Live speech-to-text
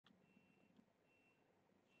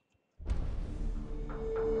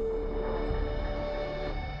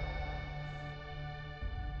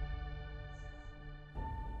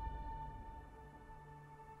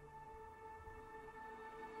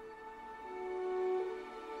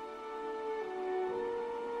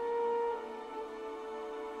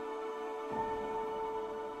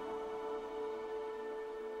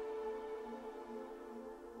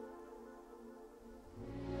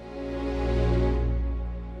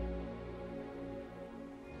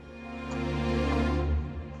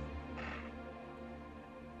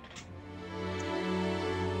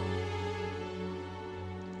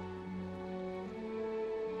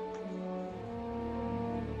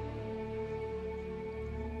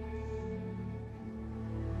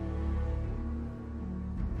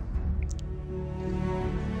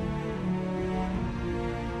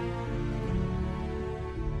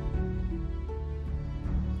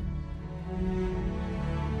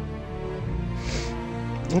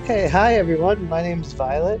Okay, hi everyone. My name's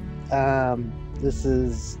Violet. This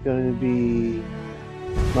is going to be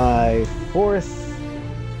my fourth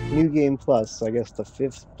New Game Plus, so I guess the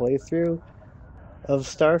fifth playthrough of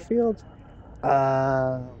Starfield.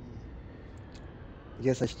 I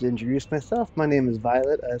guess I should introduce myself. My name is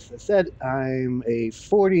Violet. As I said, I'm a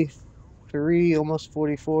 43, almost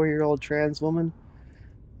 44-year-old trans woman.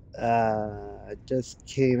 I just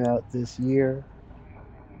came out this year.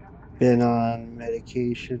 Been on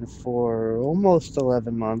medication for almost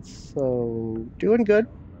 11 months, so doing good,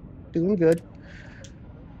 doing good.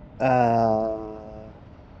 Uh,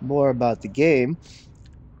 More about the game.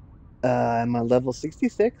 I'm on level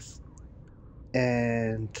 66,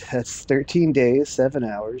 and that's 13 days, 7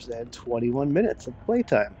 hours, and 21 minutes of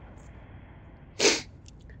playtime.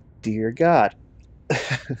 Dear God.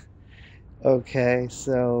 Okay,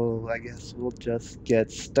 so I guess we'll just get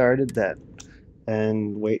started then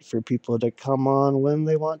and wait for people to come on when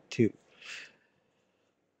they want to.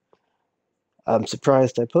 I'm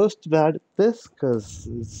surprised I post about this because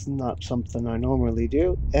it's not something I normally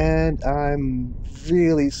do, and I'm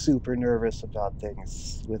really super nervous about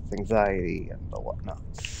things with anxiety and the whatnot.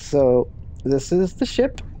 So, this is the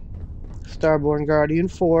ship, Starborn Guardian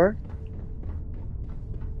 4,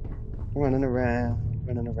 running around,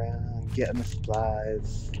 getting the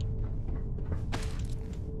supplies,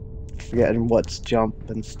 forgetting what's jump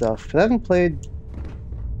and stuff. I haven't played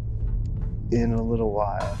in a little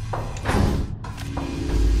while. I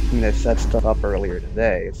mean, I set stuff up earlier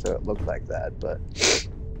today, so it looked like that, but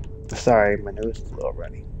sorry, my nose is a little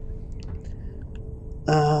runny.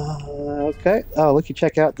 Okay. Oh, look, you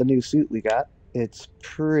check out the new suit we got. It's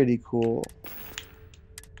pretty cool.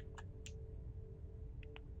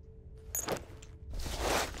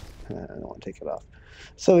 I don't want to take it off.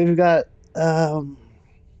 So we've got 15%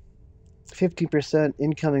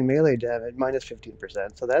 incoming melee damage, minus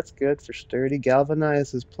 15%. So that's good for sturdy.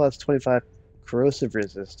 Galvanizes plus 25 corrosive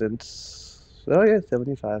resistance. Oh yeah,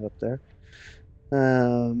 75 up there.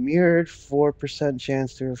 Mirrored 4%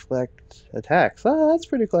 chance to reflect attacks. Oh, that's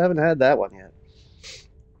pretty cool. I haven't had that one yet.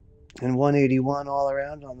 And 181 all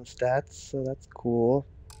around on the stats, so that's cool.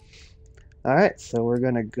 All right, so we're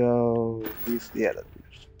gonna go. Yeah, let's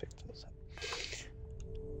pick those up.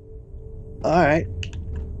 All right.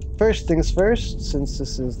 First things first, since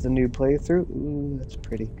this is the new playthrough. Ooh, that's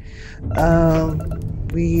pretty.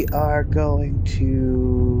 We are going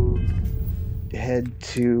to head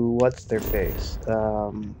to what's their face?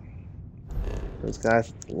 Those guys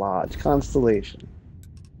at the lodge, Constellation.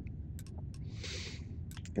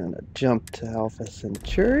 Gonna jump to Alpha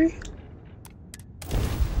Centauri.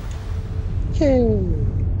 Yay!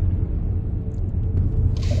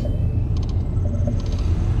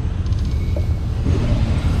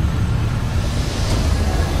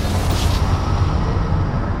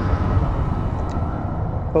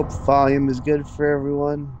 Hope volume is good for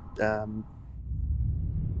everyone.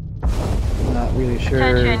 Not really sure.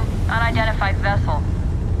 Attention, unidentified vessel.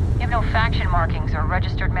 You have no faction markings or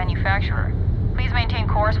registered manufacturer. Please maintain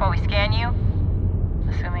course while we scan you.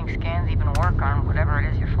 Assuming scans even work on whatever it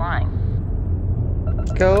is you're flying.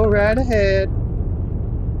 Go right ahead.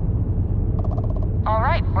 All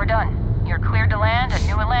right, we're done. You're cleared to land at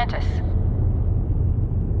New Atlantis.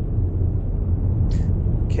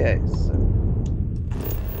 Okay, so.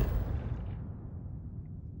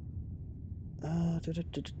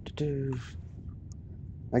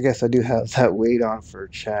 I guess I do have that wait on for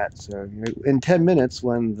chat. So in 10 minutes,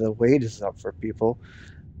 when the wait is up for people,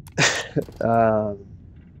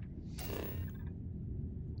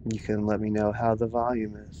 you can let me know how the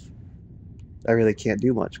volume is. I really can't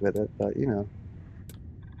do much with it, but you know,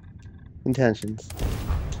 intentions.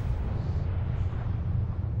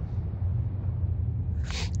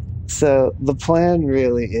 So the plan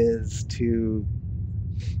really is to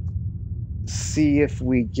see if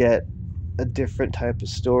we get a different type of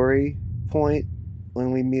story point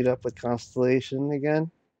when we meet up with Constellation again.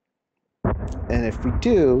 And if we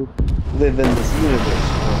do, live in this universe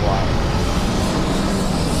for a while.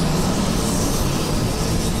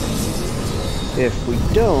 If we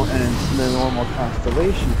don't, and it's the normal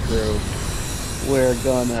Constellation crew, we're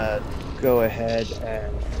gonna go ahead and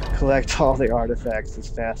collect all the artifacts as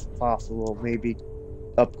fast as possible, maybe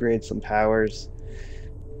upgrade some powers,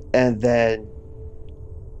 and then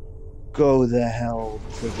go the hell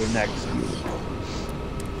to the next universe.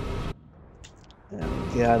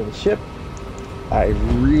 And get out of the ship. I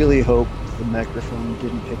really hope the microphone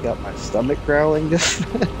didn't pick up my stomach growling just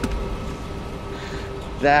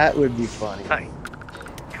That would be funny. Hey,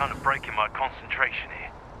 kind of breaking my concentration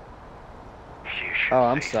here. You should Oh,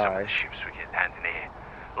 I'm see some of sorry. the ships we get landing here.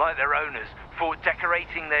 Like their owners thought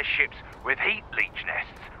decorating their ships with heat leech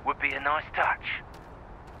nests would be a nice touch.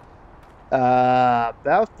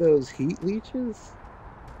 About those heat leeches?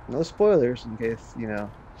 No spoilers in case,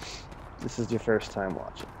 this is your first time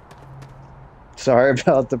watching. Sorry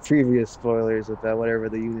about the previous spoilers about whatever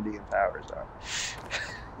the Unity and powers are.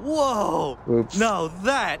 Whoa! Oops. Now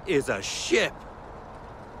that is a ship!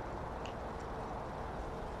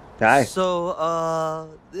 Hi.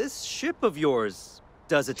 So, this ship of yours,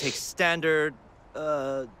 does it take standard,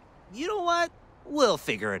 you know what? We'll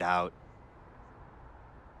figure it out.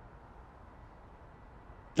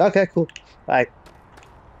 Okay, cool. Bye.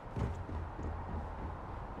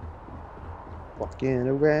 Walking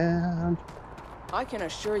around. I can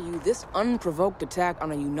assure you this unprovoked attack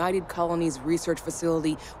on a United Colonies research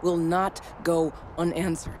facility will not go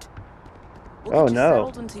unanswered. We'll get you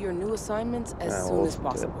settled into your new assignments as soon as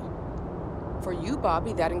possible. For you,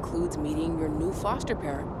 Bobby, that includes meeting your new foster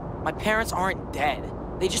parent. My parents aren't dead.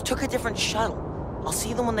 They just took a different shuttle. I'll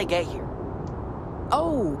see them when they get here.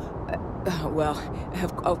 Oh, well,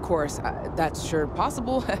 of course, that's sure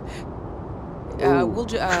possible. We'll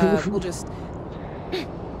just...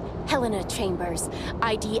 Helena Chambers,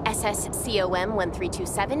 ID SSCOM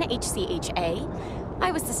 1327 HCHA.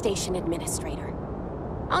 I was the station administrator.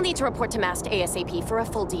 I'll need to report to MAST ASAP for a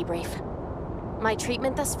full debrief. My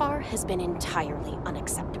treatment thus far has been entirely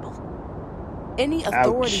unacceptable. Any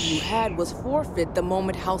authority you had was forfeit the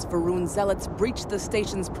moment House Varun zealots breached the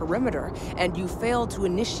station's perimeter, and you failed to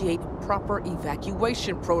initiate proper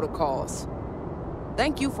evacuation protocols.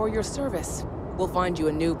 Thank you for your service. We'll find you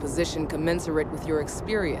a new position commensurate with your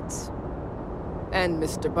experience. And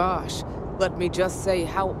Mr. Bosch, let me just say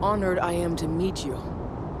how honored I am to meet you.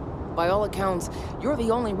 By all accounts, you're the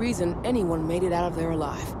only reason anyone made it out of there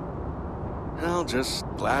alive. Well, just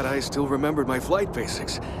glad I still remembered my flight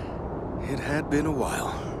basics. It had been a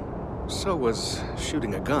while. So was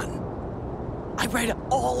shooting a gun. I read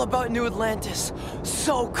all about New Atlantis.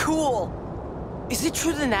 So cool! Is it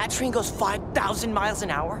true the Nat train goes 5,000 miles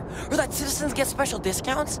an hour? Or that citizens get special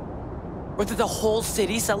discounts? Or that the whole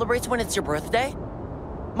city celebrates when it's your birthday?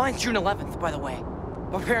 Mine's June 11th, by the way.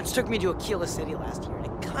 My parents took me to Aquila City last year, and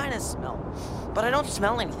it kinda smelled. But I don't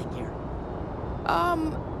smell anything here.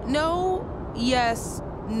 No, yes,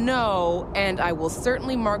 no, and I will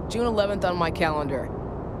certainly mark June 11th on my calendar.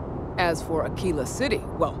 As for Aquila City,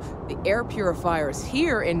 well, the air purifiers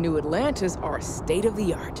here in New Atlantis are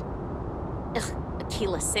state-of-the-art. Ugh,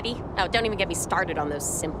 Aquila City? Oh, don't even get me started on those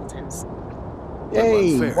simpletons.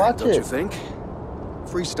 Hey, unfair, watch don't it. you think?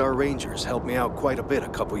 Freestar Rangers helped me out quite a bit a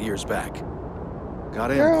couple years back.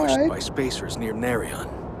 Got ambushed by spacers near Narion.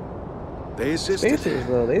 They assisted, Spacers,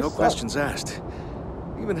 though, they no suck. questions asked.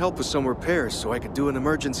 Even helped with some repairs so I could do an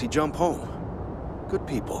emergency jump home. Good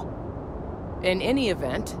people. In any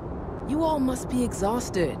event, you all must be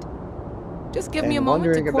exhausted. Just give me a And moment to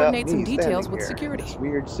wondering about coordinate some me details standing with here in security. this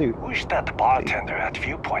weird suit. Wish that bartender at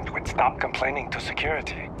Viewpoint would stop complaining to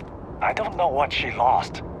security. I don't know what she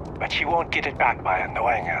lost, but she won't get it back by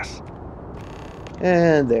annoying us.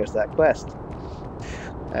 And there's that quest.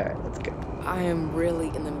 Alright, let's go. I am really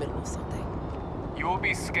in the middle of something. You will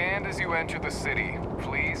be scanned as you enter the city.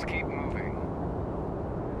 Please keep moving.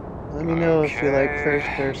 Let me know if you like Okay, first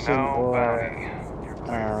person nobody.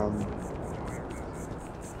 or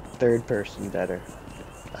third person better.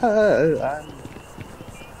 I'm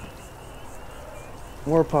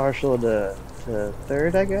more partial to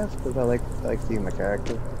third, I guess, because I like seeing my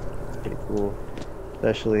character. It's pretty cool,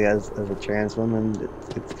 especially as a trans woman.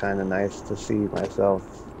 It's kind of nice to see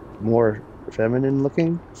myself more feminine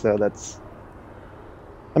looking. So that's,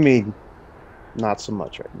 I mean, not so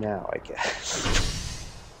much right now, I guess.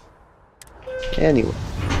 Anyway.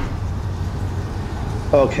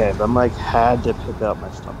 Okay, the mic had to pick up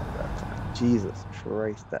my stomach that time. Jesus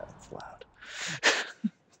Christ, that's loud.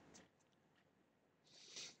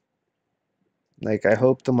 Like, I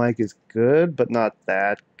hope the mic is good, but not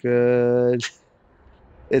that good.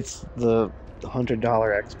 It's the $100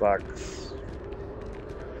 Xbox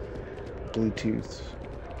Bluetooth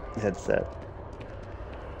headset.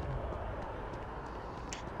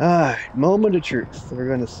 Alright, moment of truth. We're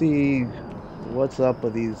gonna see what's up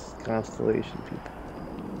with these Constellation people.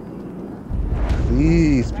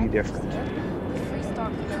 Please be different.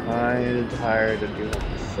 Kinda tired of doing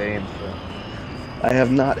the same thing. I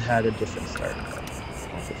have not had a different start.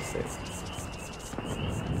 I'll just say.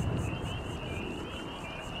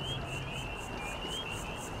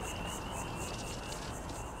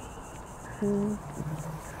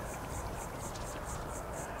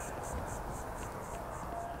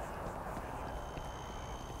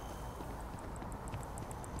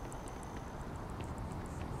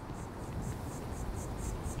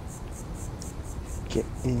 Get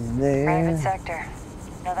in there. Private sector.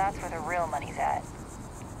 Now that's where the real money's at.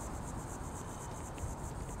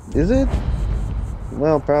 Is it?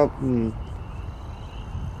 Well, probably.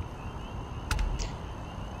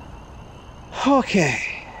 Okay.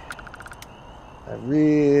 I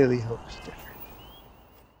really hope it's different.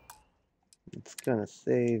 It's gonna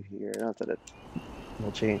save here. Not that it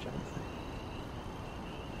will change anything.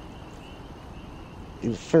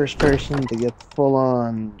 Do first person to get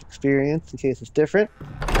full-on experience in case it's different.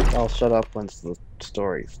 I'll shut up once the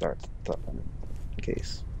story starts in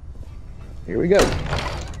case. Here we go.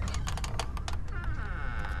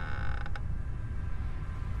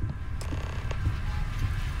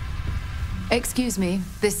 Excuse me,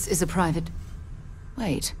 this is a private...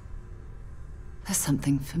 Wait. There's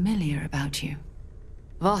something familiar about you.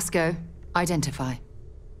 Vasco, identify.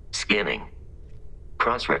 Scanning.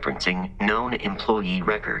 Cross-referencing known employee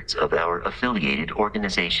records of our affiliated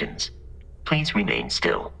organizations. Please remain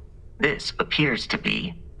still. This appears to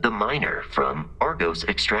be the miner from Argos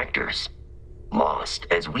Extractors. Lost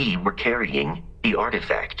as we were carrying the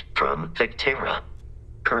artifact from Vectera.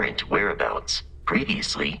 Current whereabouts,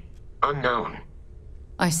 previously unknown.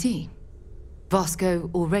 I see. Vasco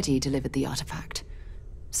already delivered the artifact.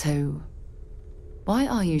 So, why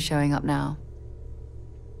are you showing up now?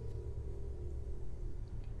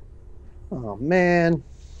 Oh, man.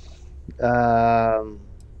 No,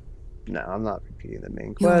 I'm not repeating the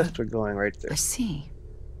main quest. We're going right there. I see.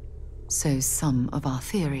 So some of our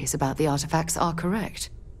theories about the artifacts are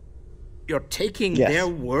correct. You're taking their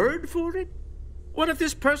word for it? What if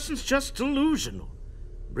this person's just delusional?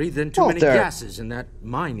 Breathed in too many gases in that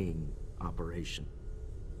mining operation.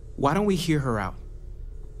 Why don't we hear her out?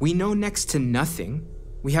 We know next to nothing.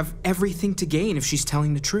 We have everything to gain if she's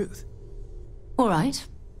telling the truth. All right,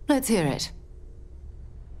 let's hear it.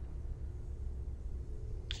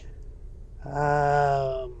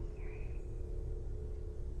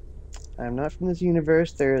 I'm not from this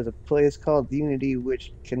universe. There is a place called Unity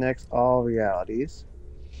which connects all realities.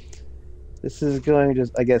 This is going to,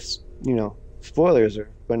 I guess, you know, spoilers are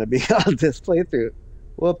going to be on this playthrough.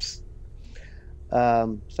 Whoops.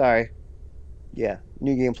 Sorry. Yeah,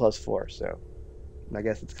 new game +4, so I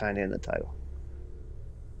guess it's kind of in the title.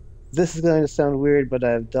 This is going to sound weird, but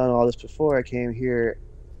I've done all this before. I came here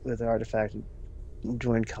with the artifact and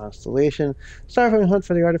joined Constellation. Starfield hunt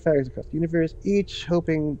for the artifacts across the universe, each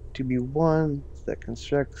hoping to be one that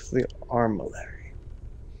constructs the armillary.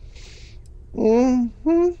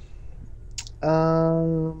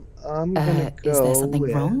 I'm gonna go is there something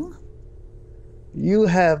with... wrong? You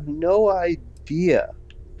have no idea.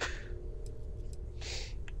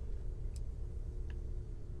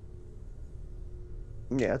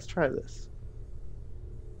 Yeah, let's try this.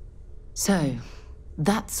 So,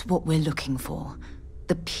 that's what we're looking for.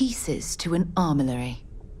 The pieces to an armillary.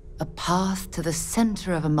 A path to the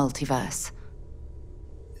center of a multiverse.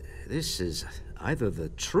 This is either the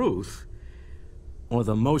truth or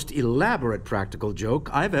the most elaborate practical joke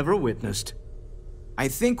I've ever witnessed. I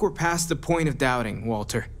think we're past the point of doubting,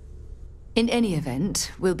 Walter. In any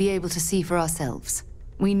event, we'll be able to see for ourselves.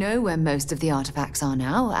 We know where most of the artifacts are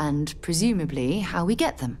now, and presumably how we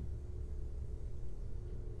get them.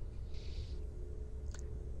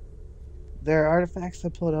 There are artifacts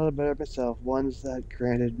that pulled out of better myself, ones that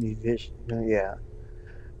granted me vision. Yeah.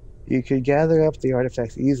 You could gather up the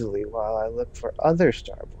artifacts easily while I look for other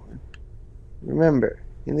Starborn. Remember,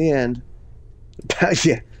 in the end,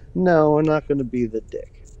 yeah, no, we're not going to be the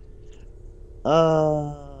dick.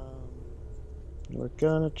 We're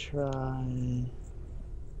gonna try...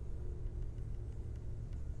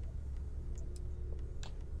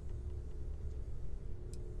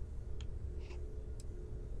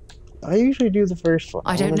 I usually do the first one.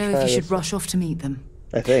 I don't know if you should rush off to meet them.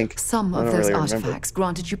 I think. Some of those artifacts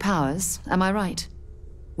granted you powers, am I right?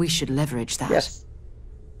 We should leverage that. Yes.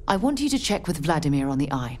 I want you to check with Vladimir on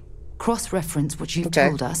the Eye. Cross-reference what you've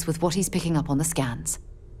told us with what he's picking up on the scans.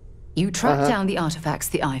 You track down the artifacts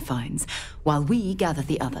the Eye finds, while we gather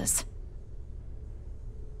the others.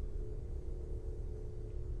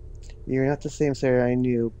 You're not the same Sarah I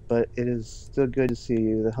knew, but it is still good to see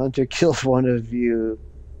you. The hunter killed one of you.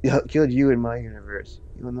 Killed you in my universe.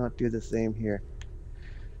 You will not do the same here.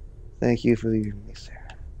 Thank you for leaving me, Sarah.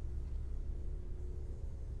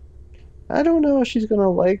 I don't know if she's gonna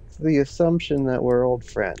like the assumption that we're old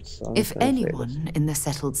friends. So if anyone in the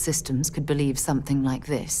settled systems could believe something like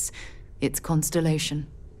this, it's Constellation.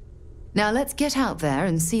 Now let's get out there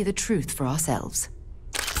and see the truth for ourselves.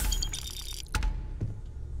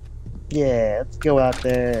 Yeah, let's go out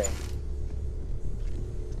there.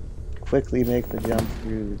 Quickly make the jump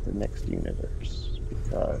through the next universe,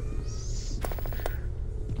 because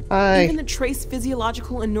Even the trace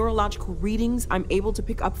physiological and neurological readings I'm able to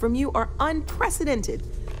pick up from you are unprecedented.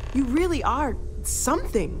 You really are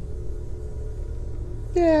something.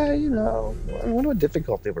 Yeah, you know, I wonder what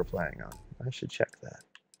difficulty we're playing on. I should check that.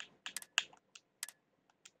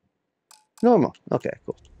 Normal. Okay,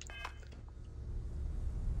 cool.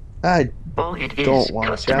 I Well, it don't is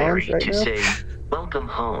want a challenge customary right to now. say, welcome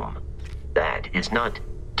home. That is not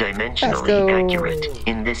dimensionally accurate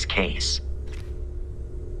in this case.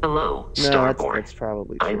 Hello, Starborn. That's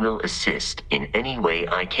probably true. I will assist in any way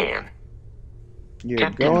I can. You're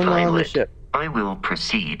Captain going Violet, on the ship. I will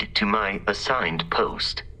proceed to my assigned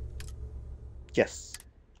post. Yes.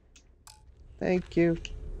 Thank you.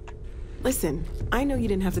 Listen, I know you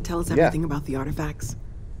didn't have to tell us everything about the artifacts.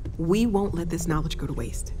 We won't let this knowledge go to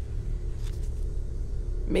waste.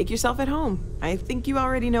 Make yourself at home. I think you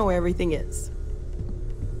already know where everything is.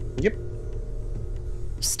 Yep.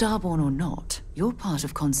 Starborn or not, you're part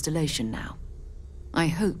of Constellation now. I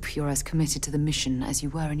hope you're as committed to the mission as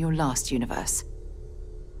you were in your last universe.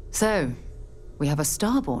 So, we have a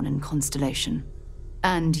Starborn in Constellation.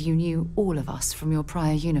 And you knew all of us from your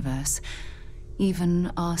prior universe.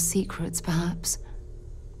 Even our secrets, perhaps.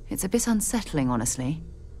 It's a bit unsettling, honestly.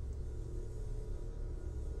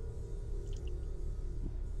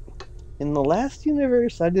 In the last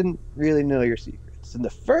universe, I didn't really know your secrets. In the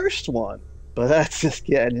first one, but that's just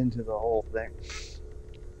getting into the whole thing.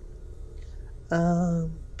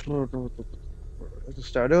 Let's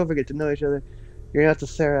start over, get to know each other. You're not the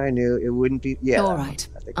Sarah I knew. It wouldn't be... Yeah. All right.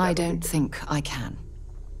 I don't think I can.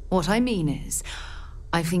 What I mean is,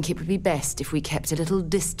 I think it would be best if we kept a little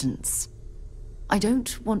distance. I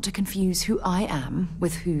don't want to confuse who I am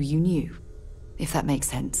with who you knew, if that makes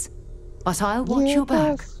sense. But I'll watch your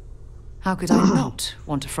back. How could I not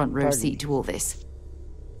want a front row seat to all this?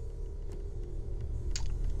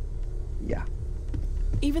 Yeah.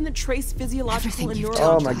 Even the trace physiological and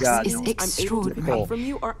neurological is extraordinary. From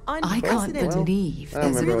you are I can't believe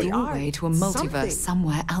there's a doorway to a multiverse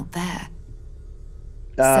somewhere out there.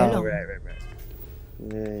 Oh, right.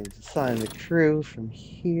 Assign the crew from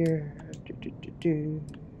here.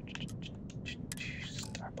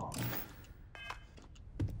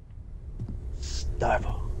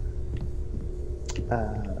 Starball.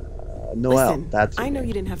 Noel, listen, that's I know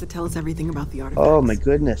you didn't have to tell us everything about the artifacts. Oh my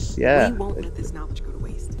goodness, yeah. We won't let this knowledge go to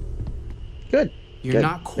waste. Good. You're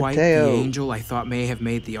not quite the angel I thought may have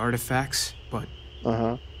made the artifacts, but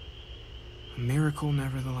a miracle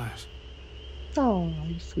nevertheless. Oh,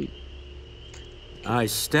 sweet. I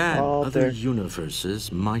stand other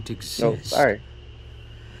universes might exist. Oh, sorry.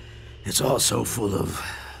 It's also full of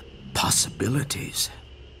possibilities.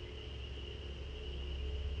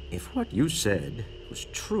 If what you said was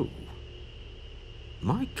true,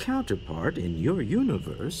 my counterpart in your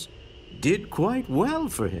universe did quite well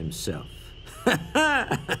for himself.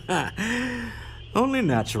 Only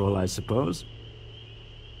natural, I suppose.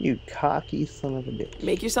 You cocky son of a bitch.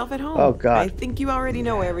 Make yourself at home. Oh, God. I think you already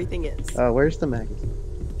know where everything is. Oh, where's the magazine?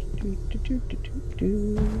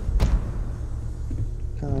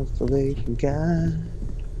 Constellation guide.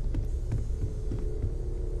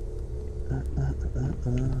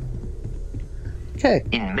 Okay.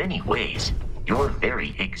 In many ways, your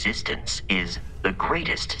very existence is the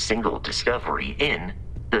greatest single discovery in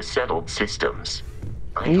the settled systems.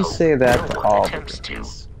 You say that to all attempts to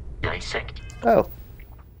dissect. Oh.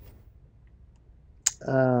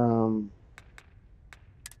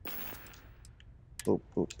 Boop,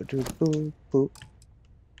 boop, boop, boop, boop.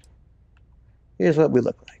 Here's what we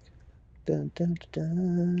look like. Dun, dun, dun,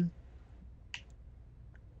 dun.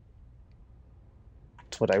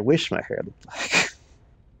 That's what I wish my hair looked like.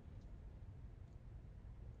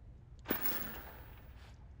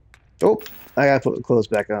 Oh, I gotta put the clothes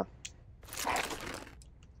back on.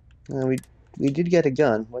 We did get a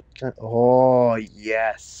gun. What kind? Oh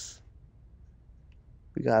yes.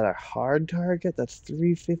 We got our hard target. That's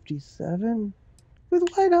 357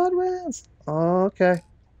 with light on rounds. Oh, okay.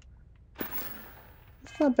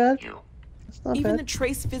 That's not bad. That's not Even bad. the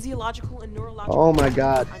trace physiological and neurological. Oh my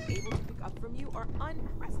God. I'm able to pick up from you are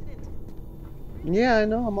unprecedented. Yeah, I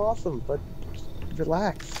know I'm awesome, but just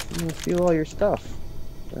relax. I'm gonna steal all your stuff,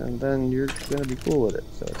 and then you're gonna be cool with it,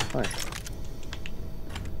 so it's fine.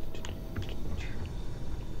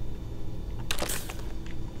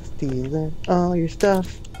 Stealing all your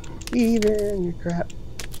stuff, even your crap.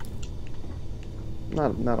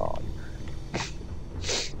 Not all your crap.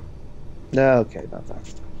 No, okay, not that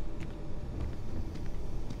stuff.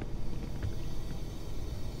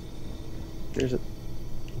 There's a...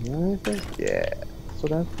 anything? Yeah, that's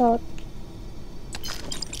what I thought.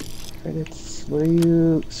 Credits. What are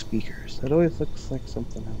you? Speakers. That always looks like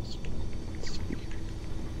something else. Speakers.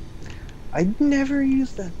 I never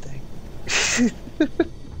use that thing.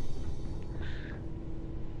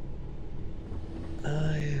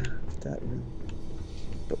 Yeah, that room.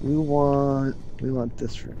 But we want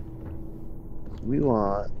this room. We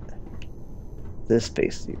want this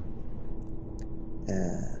spacesuit.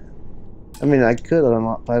 I mean, I could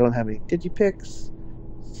unlock, but I don't have any digipicks.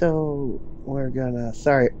 So we're gonna.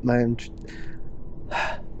 Sorry, I'm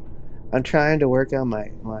trying to work on my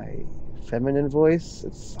feminine voice.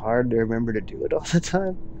 It's hard to remember to do it all the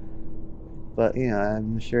time. But you know,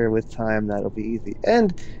 I'm sure with time that'll be easy.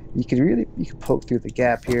 And you could poke through the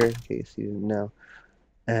gap here, in case you didn't know,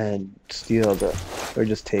 and steal or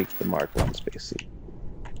just take the Mark I spacesuit.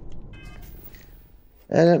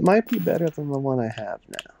 And it might be better than the one I have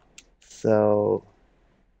now. So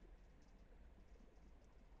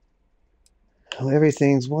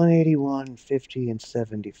everything's 181, 50, and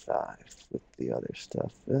 75 with the other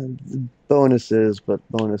stuff. And bonuses, but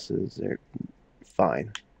bonuses are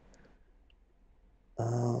fine.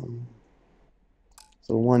 So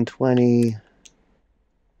 120,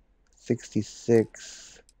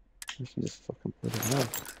 66. I should just fucking put it up.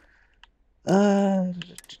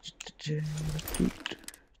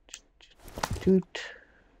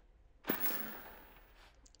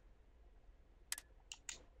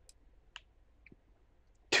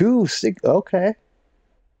 Toot. Okay.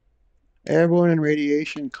 Airborne and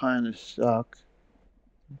radiation kind of suck,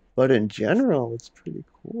 but in general, it's pretty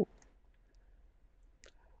cool.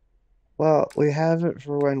 Well, we have it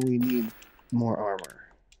for when we need more armor.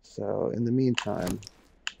 So in the meantime,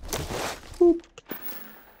 boop.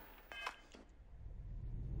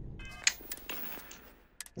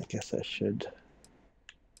 I guess I should.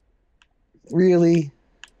 Really?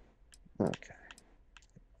 Okay.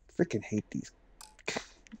 Freaking hate these.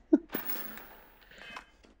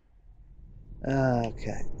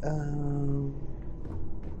 Okay.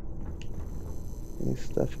 Any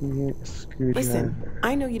stuff in here? Screwdriver. Listen,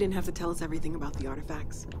 I know you didn't have to tell us everything about the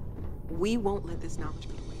artifacts. We won't let this knowledge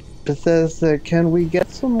go to waste. Bethesda, can we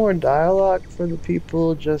get some more dialogue for the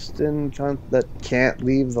people just that can't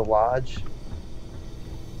leave the lodge?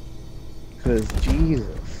 Because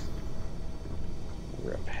Jesus,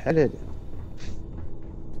 repetitive.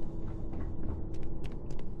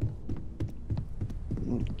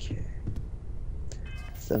 Okay.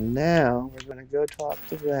 So now we're gonna go talk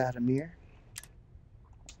to Vladimir.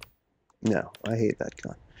 No, I hate that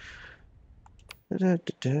gun.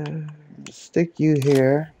 Stick you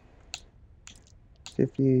here.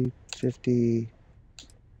 50, 50.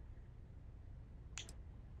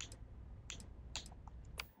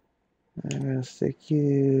 I'm gonna stick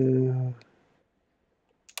you.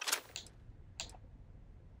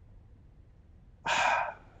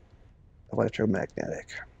 Electromagnetic.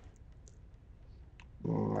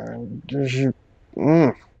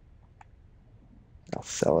 I'll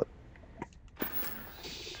sell it.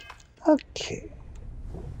 Okay.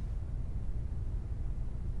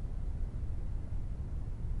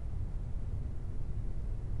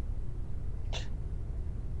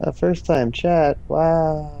 First time chat.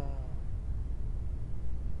 Wow.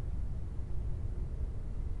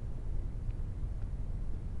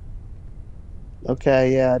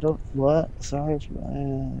 Okay, yeah, I don't. What? Sorry.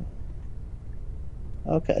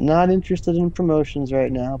 Okay, not interested in promotions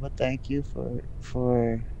right now, but thank you for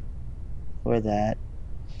that.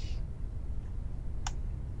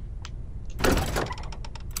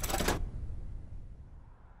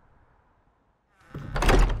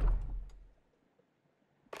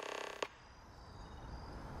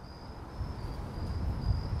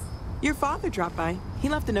 Your father dropped by. He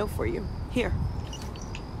left a note for you. Here.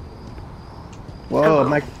 Whoa,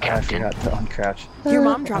 Hello, I forgot to uncrouch. Your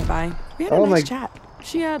mom dropped by. We had a nice chat.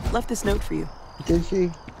 She had left this note for you. Did she?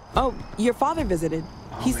 Oh, your father visited.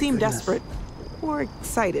 He seemed desperate. Or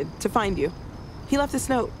excited to find you. He left this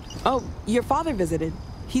note. Oh, your father visited.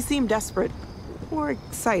 He seemed desperate. Or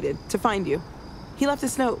excited to find you. He left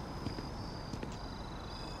this note.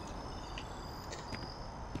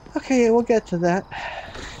 Okay, we'll get to that.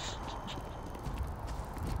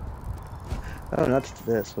 Oh, not to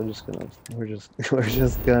this. We're just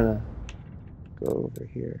gonna go over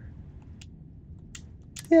here.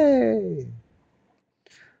 Yay!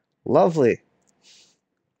 Lovely.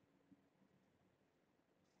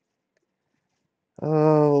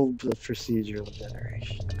 Oh, the procedural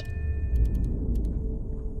generation.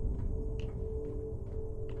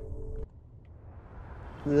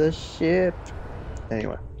 The ship.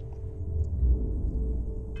 Anyway.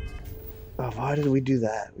 Oh, why did we do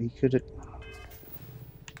that? We could have.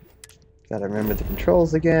 Gotta remember the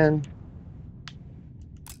controls again.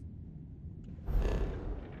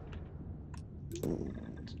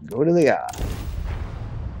 Go to the eye.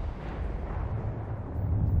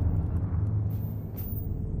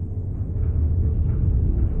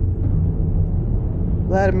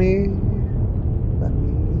 Vladimir.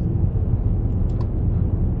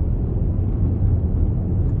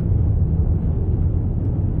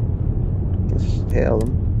 Let's hail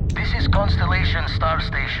them. This is Constellation Star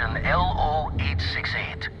Station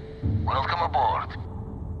LO868. Welcome aboard.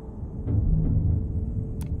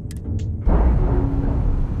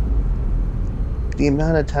 The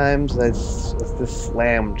amount of times I just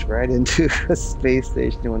slammed right into a space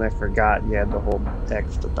station when I forgot you had to hold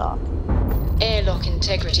X to dock. Airlock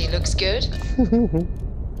integrity looks good.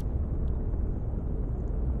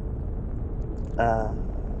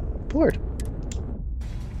 Board.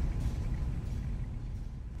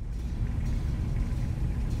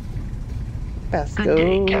 Good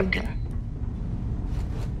day, Captain.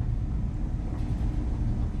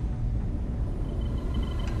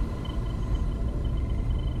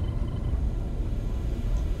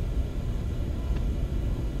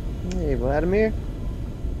 Hey, Vladimir.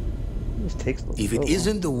 This takes If it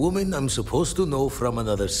isn't the woman I'm supposed to know from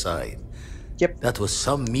another side. Yep. That was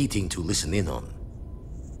some meeting to listen in on.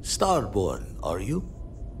 Starborn, are you?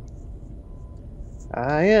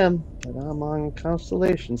 I am, but I'm on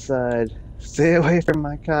Constellation side. Stay away from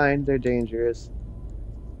my kind, they're dangerous.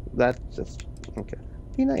 That's just... okay.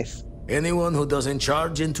 Be nice. Anyone who doesn't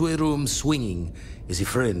charge into a room swinging is a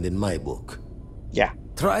friend in my book. Yeah.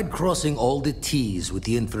 Tried crossing all the T's with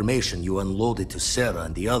the information you unloaded to Sarah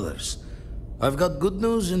and the others. I've got good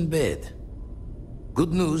news and bad.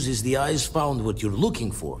 Good news is the eyes found what you're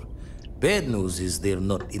looking for. Bad news is they're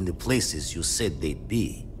not in the places you said they'd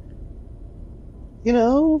be. You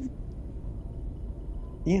know,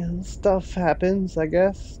 stuff happens, I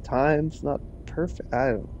guess. Time's not perfect.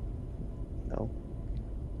 I don't know.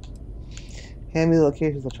 Hand me the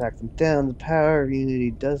locations, I'll track them down. The power of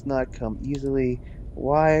Unity does not come easily.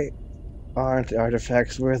 Why aren't the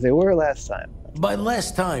artifacts where they were last time? By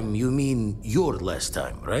last time, you mean your last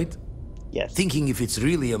time, right? Yes. Thinking if it's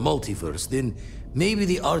really a multiverse, then maybe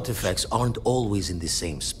the artifacts aren't always in the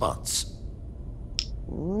same spots.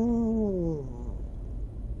 Ooh.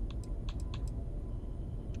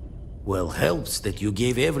 Well, helps that you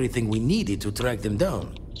gave everything we needed to track them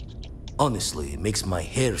down. Honestly, it makes my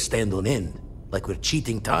hair stand on end, like we're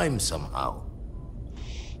cheating time somehow.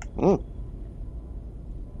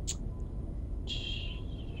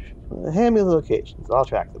 Hand me the locations, I'll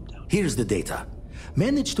track them down. Here's the data.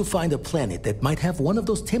 Managed to find a planet that might have one of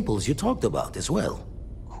those temples you talked about as well.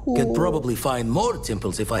 Cool. Could probably find more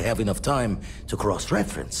temples if I have enough time to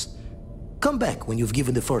cross-reference. Come back when you've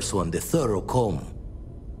given the first one the thorough comb.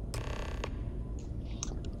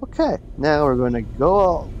 Okay, now we're going to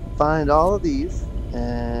go find all of these,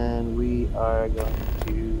 and we are going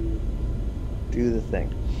to do the thing.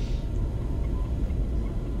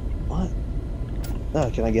 What? Oh,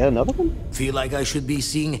 can I get another one? Feel like I should be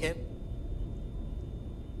seeing him?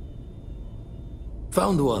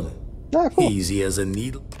 Found one. Ah, cool. Easy as a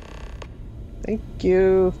needle. Thank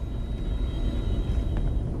you.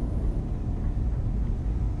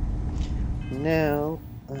 Now,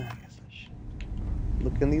 I guess I should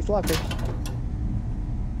look in these lockers.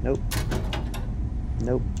 Nope.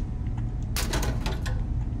 Nope.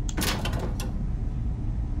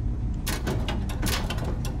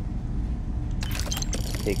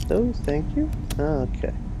 Take those, thank you.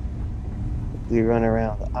 Okay. We run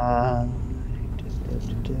around the eye.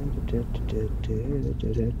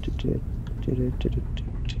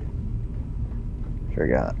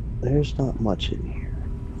 Forgot. There's not much in here.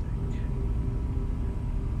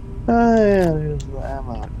 Oh yeah, there's the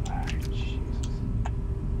ammo. Jesus.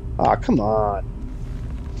 Aw, come on.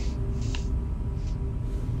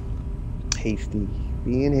 Hasty.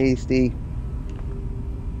 Being hasty.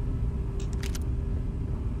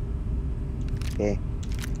 Okay.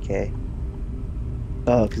 Okay.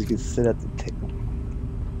 Oh, because you can sit at the table.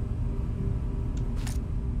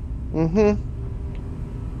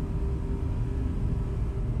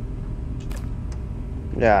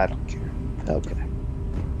 Yeah, I don't care. Okay.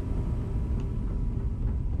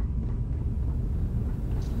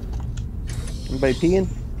 Anybody peeing?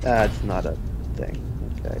 It's not a thing.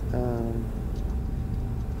 Okay.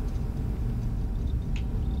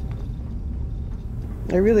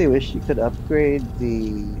 I really wish you could upgrade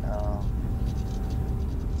the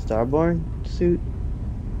Starborn suit.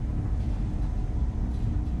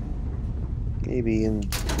 Maybe in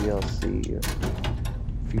DLC or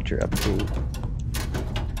future update.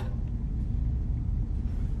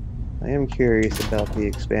 I am curious about the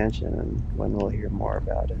expansion and when we'll hear more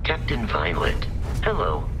about it. Captain Violet,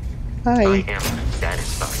 hello. Hi. I am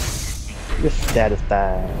satisfied. You're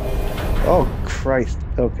satisfied. Oh, Christ.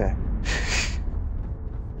 Okay.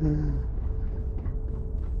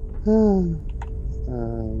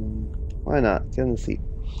 Why not? Get in the seat.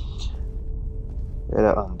 Right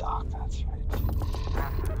out on dock, that's right.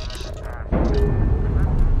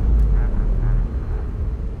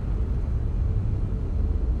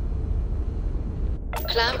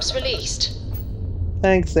 Clamps released.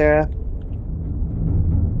 Thanks, Sarah.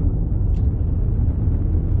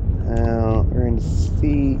 Now, we're going to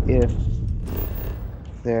see if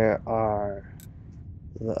there are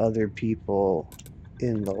the other people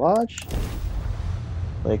in the lodge,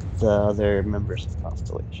 like the other members of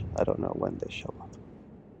Constellation. I don't know when they show up.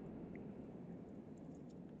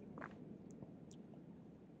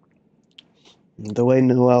 The way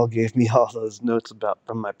Noelle gave me all those notes about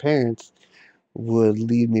from my parents would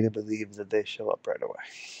lead me to believe that they show up right away.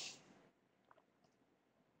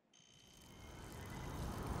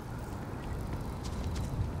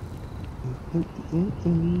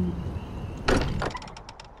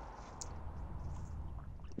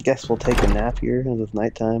 Guess we'll take a nap here as it's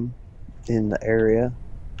nighttime in the area.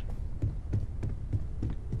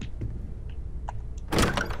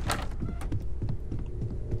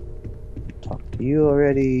 Talked to you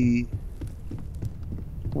already.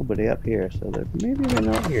 Nobody up here, so maybe they're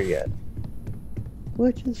not here yet.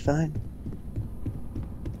 Which is fine.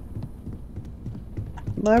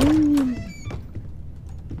 My room.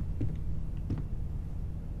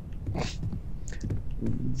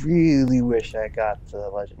 Really wish I got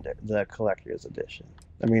the collector's edition.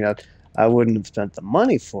 I mean, I wouldn't have spent the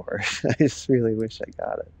money for it. I just really wish I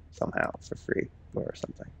got it somehow for free or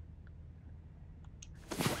something.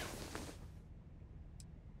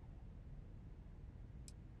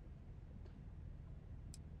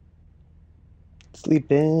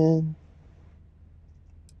 Sleep in.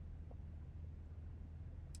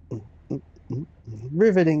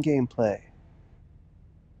 Riveting gameplay.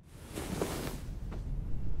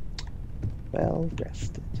 Well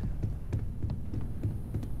rested.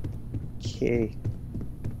 Okay.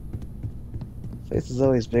 This is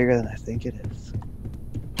always bigger than I think it is.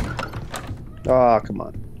 Oh, come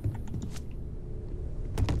on.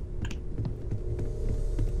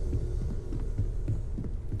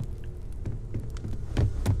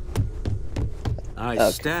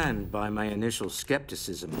 I stand by my initial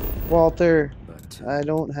skepticism. Walter, but, I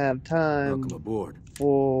don't have time welcome aboard.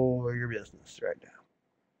 For your business right now.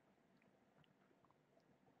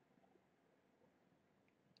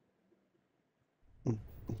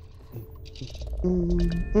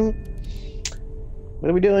 What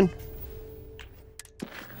are we doing?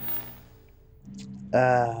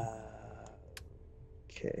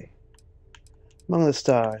 Okay. Among the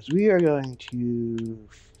stars, we are going to...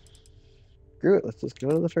 Screw it, let's just go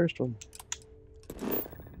to the first one.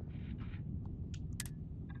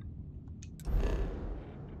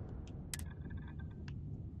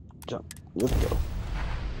 Jump. Let's go.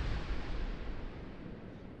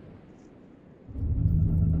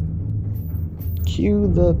 Cue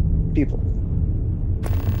the people.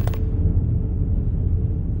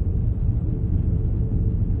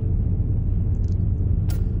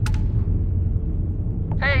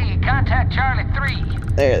 Hey, contact Charlie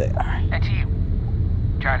 3. There they are. That's you.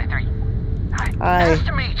 Charlie 3. Hi. Hi. Nice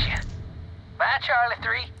to meet you. Bye, Charlie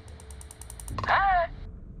 3. Hi.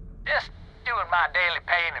 Just doing my daily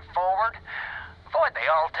paying it forward. Avoid the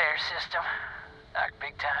Altair system. Like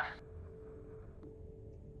big time.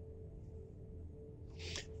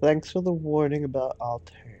 Thanks for the warning about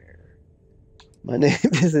Altair. My name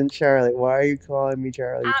isn't Charlie. Why are you calling me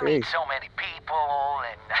Charlie 3? I meet so many people,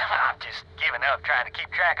 and I'm just giving up trying to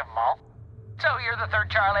keep track of them all. So you're the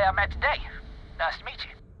third Charlie I met today. Nice to meet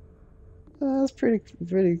you. That's pretty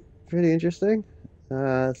interesting.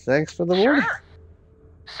 Thanks for the warning. Sure.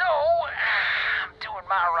 So, I'm doing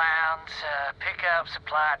my rounds, pick up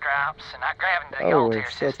supply drops, and I'm grabbing the Altair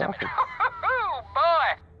system. Oh,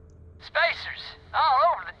 boy! Spacers all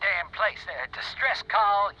over the damn place there. Distress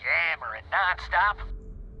call, yammering nonstop.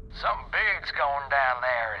 Something big's going down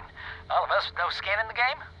there, and all of us with no skin in the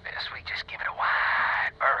game, best we just give it a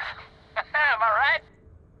wide berth. Am I right?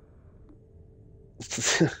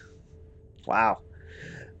 Wow.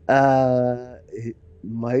 It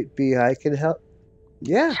might be I can help.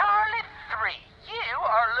 Yeah. Charlie 3, you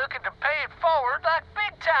are looking to pay it forward like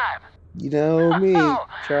big time. You know me,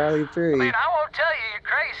 Charlie 3. I mean, I won't tell you you're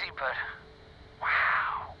crazy, but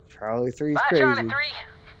wow. Charlie 3's Bye, crazy. Charlie 3.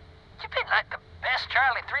 You've been like the best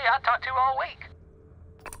Charlie 3 I talked to all week.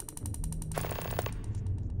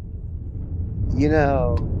 You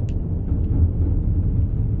know,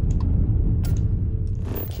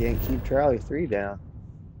 Can't keep Charlie 3 down.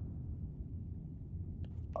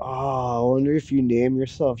 Oh, I wonder if you name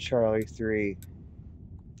yourself Charlie 3,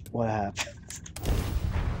 what happens?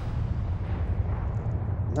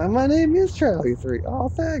 My name is Charlie 3. Oh,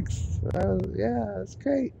 thanks. Yeah, that's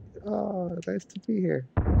great. Oh, nice to be here.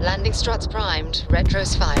 Landing struts primed.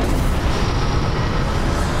 Retros firing.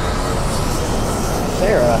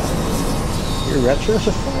 Sarah, your retros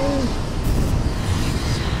are firing?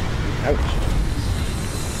 Ouch.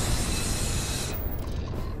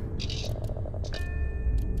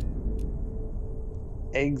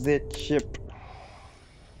 Exit ship.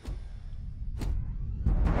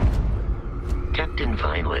 Captain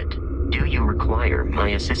Violet, do you require my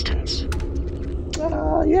assistance?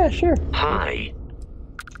 Yeah, sure. Hi.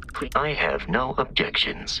 I have no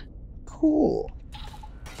objections. Cool.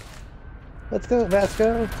 Let's go,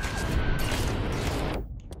 Vasco.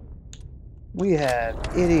 We have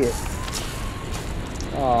idiot.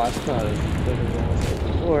 Oh, that's not as good as I was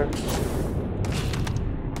before.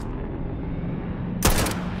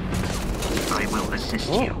 I will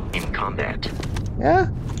assist you in combat. Yeah?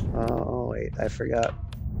 Oh, wait, I forgot.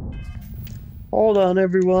 Hold on,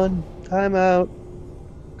 everyone. Time out.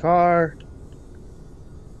 Car.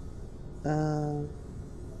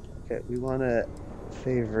 Okay, we want to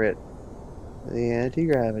favorite the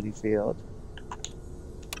anti-gravity field.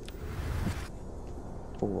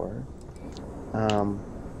 4. I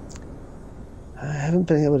haven't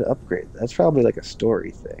been able to upgrade. That's probably like a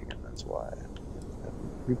story thing, and that's why I haven't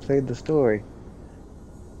replayed the story.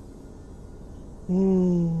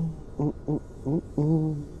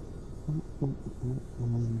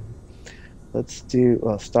 Let's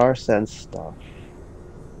do Star Sense stuff.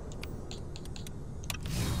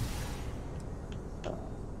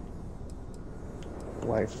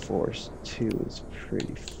 Life Force 2 is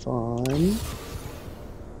pretty fun.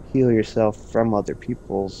 Heal yourself from other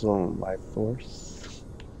people's own life force.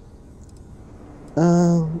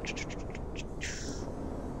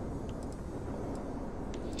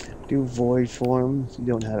 Do void forms. You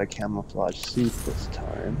don't have a camouflage suit this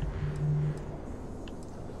time.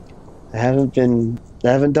 I haven't done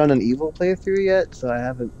an evil playthrough yet, so I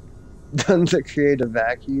haven't done the create a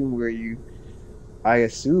vacuum where you, I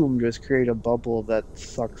assume, just create a bubble that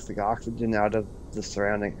sucks the oxygen out of the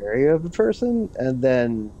surrounding area of the person, and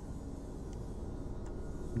then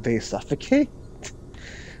they suffocate.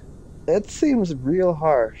 It seems real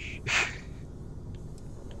harsh.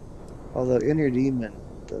 Although Inner Demon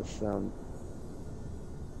does sound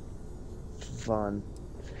fun.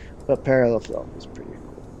 But Parallel Film is pretty cool.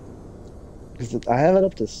 Because I have it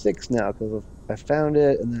up to 6 now, because I found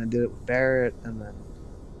it, and then I did it with Barrett, and then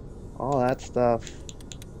all that stuff.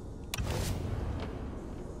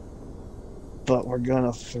 But we're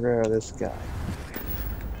gonna throw this guy.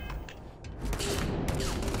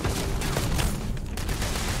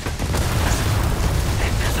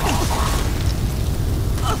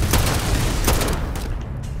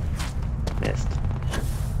 Missed.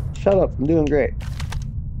 Shut up, I'm doing great.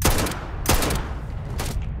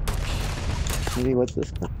 Maybe what's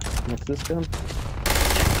this gun? What's this gun?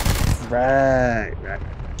 Right.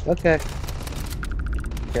 Okay.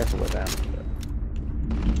 Careful with that.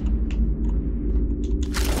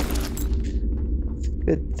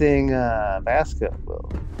 Good thing Vasco will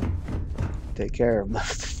take care of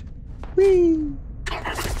most of it. Whee!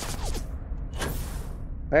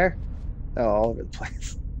 Where? Oh, all over the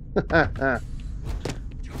place.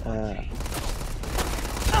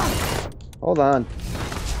 Hold on.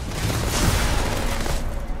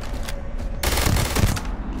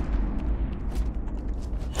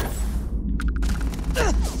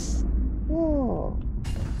 Oh,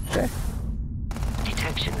 okay.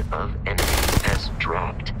 Detection of enemy has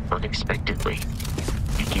dropped unexpectedly.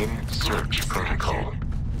 Begin search protocol.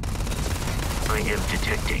 I am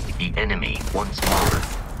detecting the enemy once more.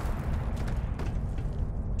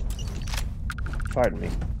 Pardon me.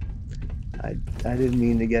 I didn't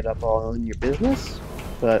mean to get up all in your business,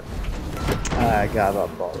 but I got up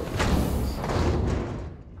all in your business.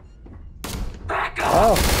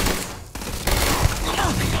 Oh!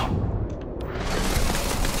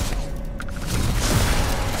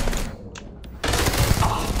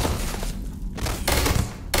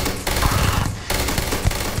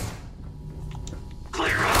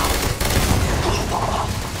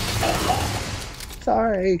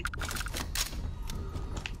 Sorry.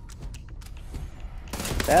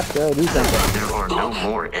 Vasco, do something. There are no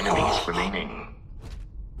more enemies remaining.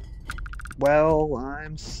 Well,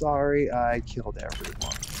 I'm sorry I killed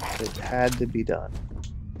everyone. It had to be done.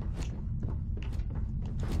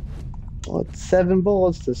 Well, it's 7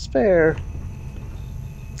 bullets to spare.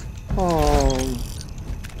 Oh.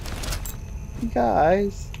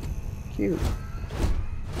 guys. Cute.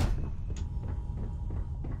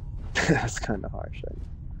 That's kind of harsh.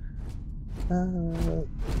 No,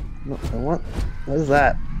 I want. What is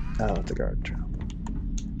that? Oh, it's a guard trail.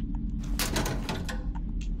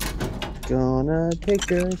 Gonna take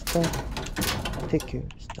your stuff. Take your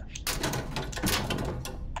stuff.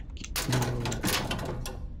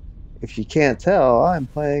 If you can't tell, I'm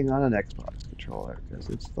playing on an Xbox controller because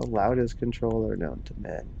it's the loudest controller known to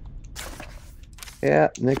men. Yeah,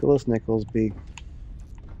 Nicholas Nicholsby.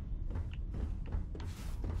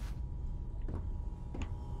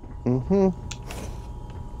 Mm-hmm.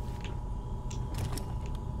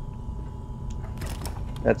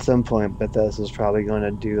 At some point, Bethesda's probably going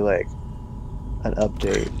to do like an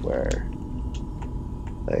update where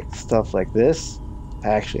like stuff like this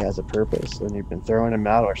actually has a purpose, and you've been throwing them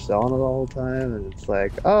out or selling it the whole time, and it's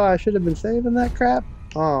like, oh, I should have been saving that crap.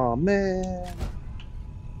 Oh man.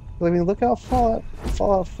 I mean, look how Fallout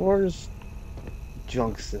 4's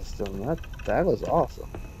junk system. That was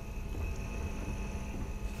awesome.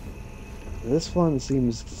 This one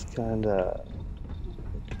seems kind of,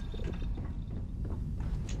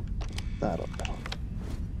 I don't know.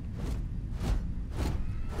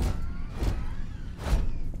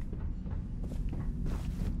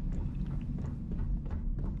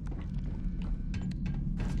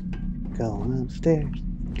 Going upstairs,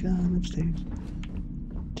 going upstairs.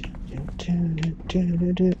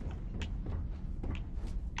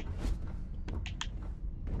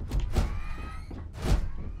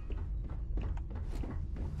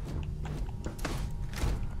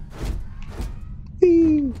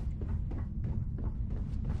 Whee!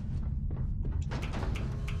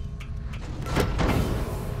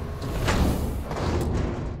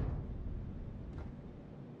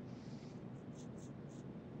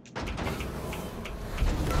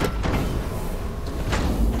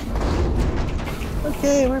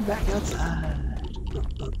 Okay, we're back outside.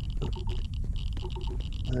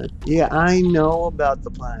 Yeah, I know about the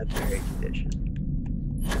planetary condition.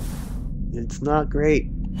 It's not great.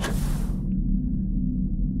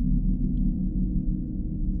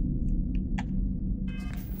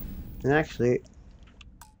 And actually,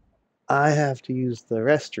 I have to use the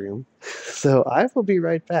restroom, so I will be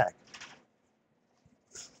right back.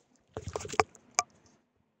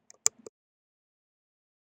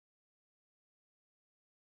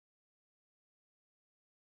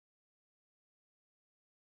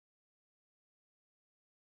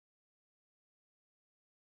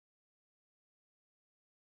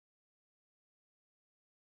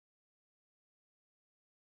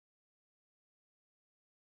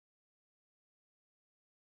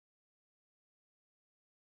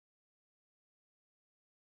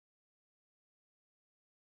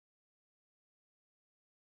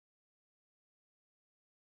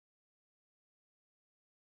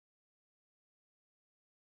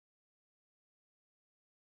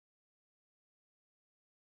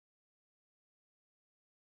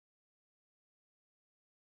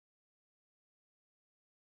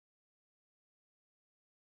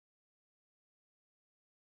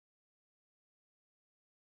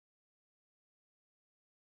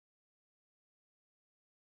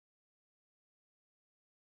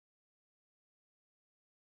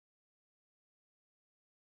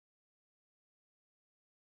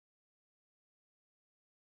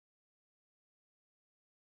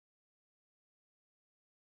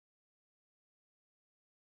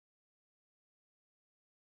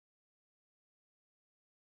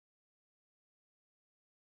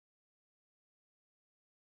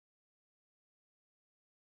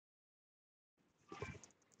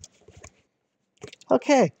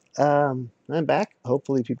 Okay, I'm back.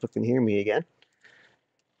 Hopefully people can hear me again.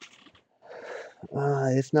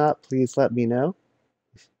 If not, please let me know.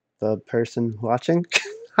 The person watching.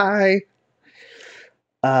 Hi.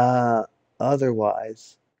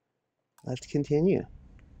 Otherwise, let's continue.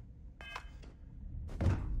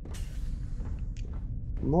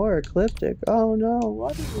 More ecliptic. Oh no,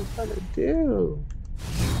 what are we gonna do?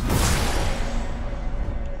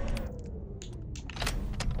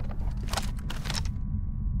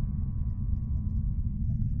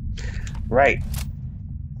 Right.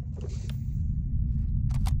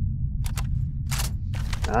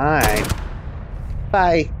 Alright.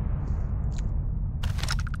 Bye.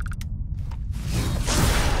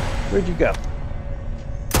 Where'd you go?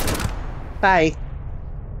 Bye.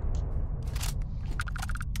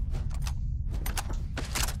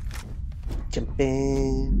 Jump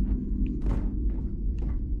in.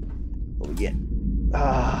 What we get?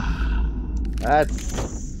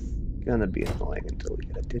 That's gonna be annoying until we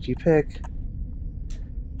get a digipick.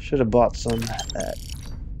 Should have bought some at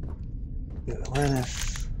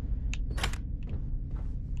Atlantis.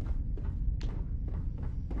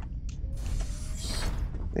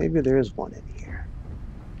 Maybe there is one in here.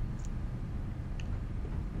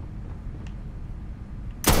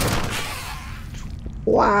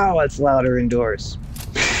 Wow, it's louder indoors.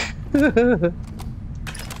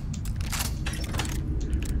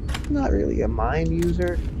 Not really a mine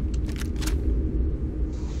user.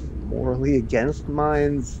 Morally against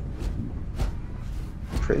mines.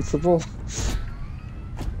 Principle.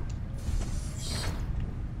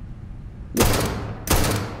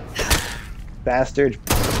 Bastard.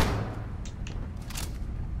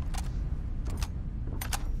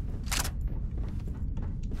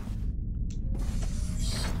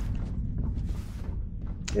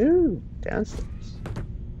 Ooh, downstairs.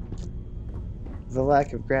 The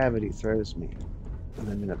lack of gravity throws me when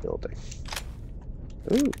I'm in a building.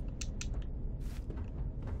 Ooh.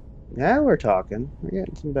 Now we're talking. We're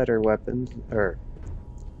getting some better weapons. Or,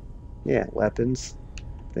 yeah, weapons.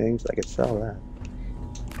 Things. I could sell that.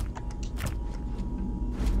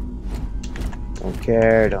 Don't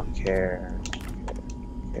care, don't care.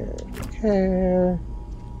 Don't care, don't care.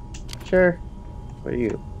 Sure. What are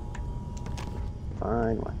you?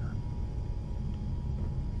 Fine, why not?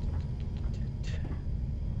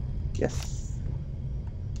 Yes.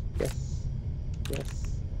 Yes.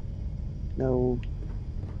 Yes. No.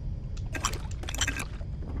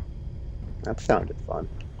 That sounded fun.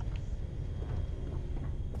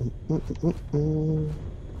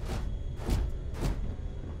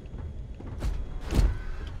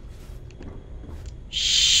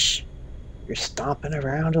 Shh. You're stomping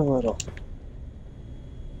around a little.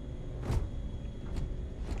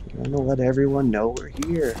 I'm gonna let everyone know we're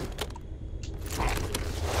here.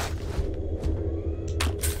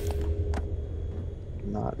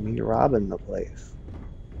 Not me robbing the place.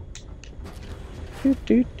 Doo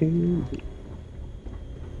doo doo.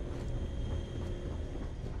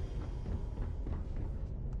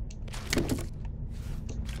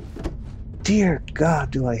 Dear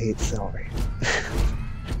God, do I hate celery.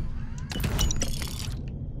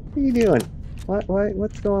 What are you doing?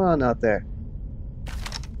 What's going on out there?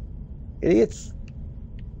 Idiots?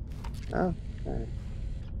 Oh, alright.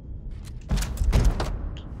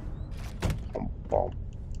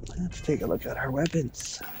 Let's take a look at our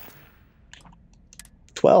weapons.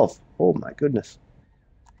 12. Oh my goodness.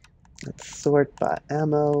 Let's sort by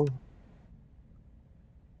ammo.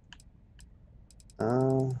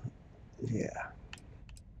 Yeah.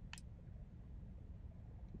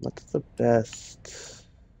 What's the best?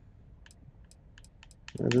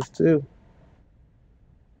 What does this do?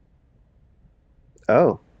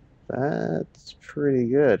 Oh, that's pretty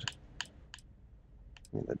good.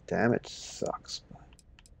 I mean, the damage sucks, but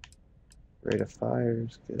rate of fire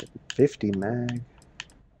is good. 50 mag.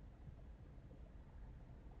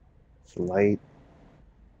 It's light.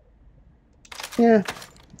 Yeah.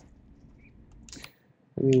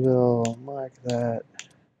 We will mark that.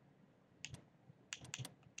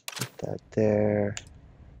 Put that there.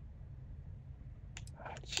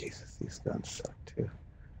 Oh, Jesus, these guns suck too.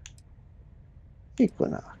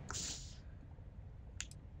 Equinox.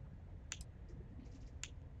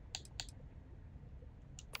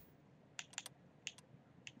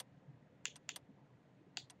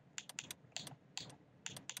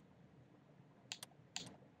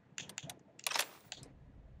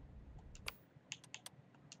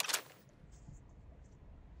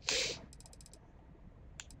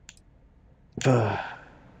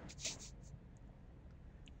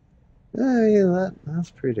 Yeah,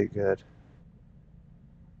 that's pretty good.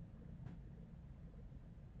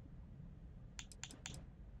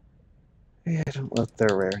 Yeah, don't let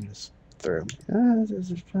their rareness through me.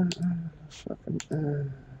 This is fucking.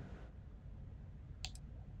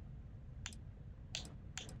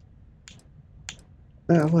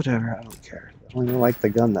 Whatever, I don't care. I don't even like the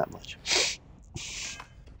gun that much.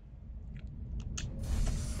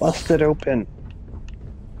 Bust it open.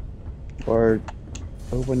 Or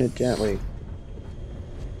open it gently.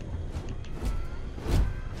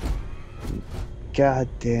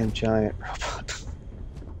 Goddamn giant robot.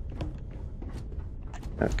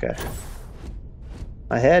 Okay.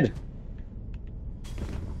 My head.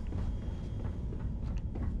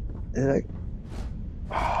 I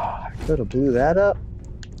could have blew that up.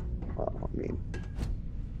 Well, I mean,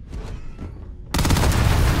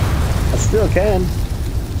 I still can.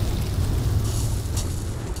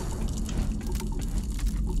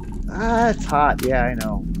 Ah, it's hot. Yeah, I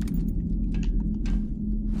know.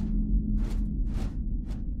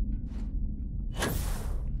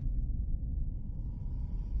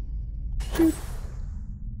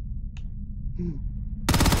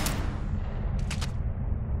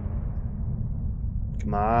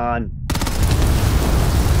 Come on.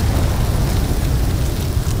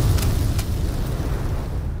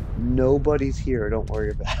 Nobody's here, don't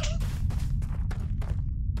worry about it.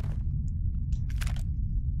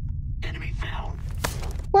 Enemy found.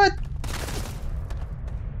 What?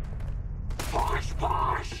 Force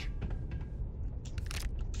push.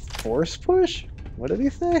 Force push? What did he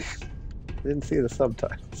say? Didn't see the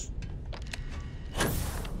subtitles.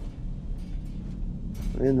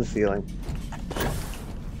 In the ceiling.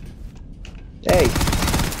 Hey!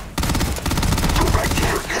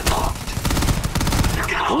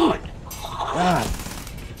 Ooh. God.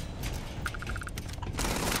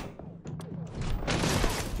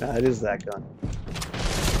 Nah, it is that gun.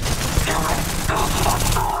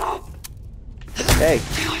 Hey!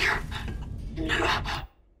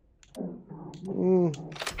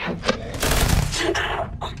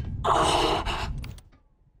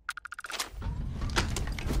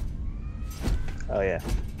 Oh yeah.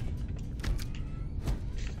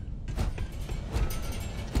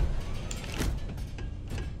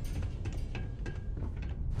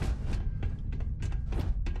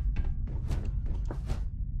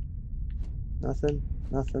 Nothing,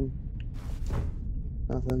 nothing,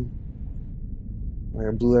 nothing.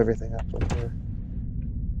 I blew everything up over there.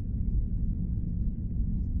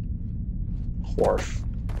 Wharf.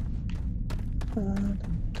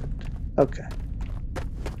 Okay.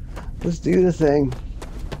 Let's do the thing.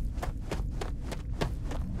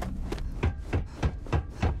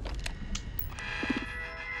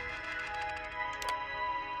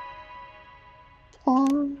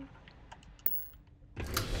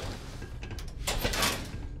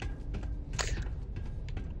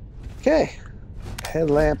 Okay.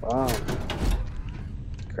 Headlamp on.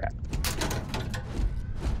 Crap.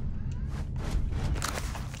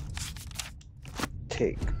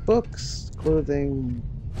 Take books, clothing,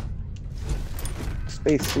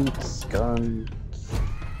 spacesuits, guns.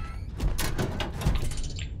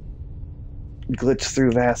 Glitch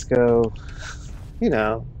through Vasco. You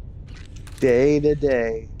know, day to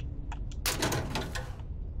day.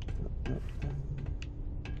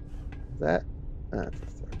 That? That's the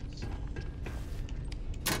thirds.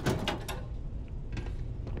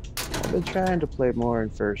 I've been trying to play more in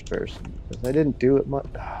first person because I didn't do it much.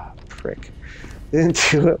 Ah, prick. Didn't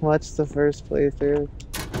do it much the first playthrough.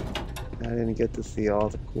 I didn't get to see all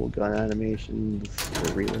the cool gun animations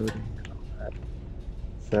for reloading and all that.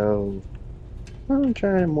 So, I'm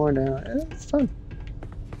trying it more now. It's fun.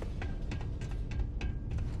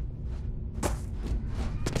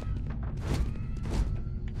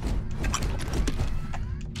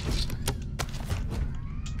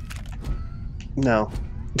 No.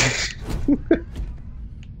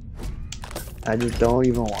 I just don't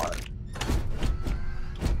even want it.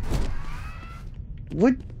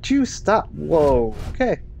 Would you stop? Whoa.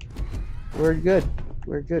 Okay. We're good.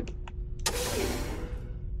 We're good.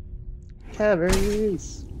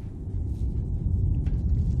 Caverns.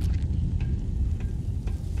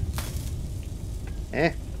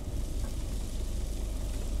 Eh.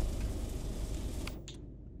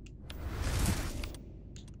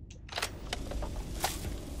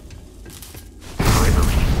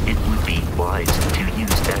 It would be wise to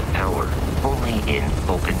use that power only in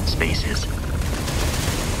open spaces.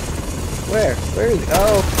 Where? Where is he?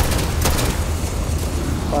 Oh!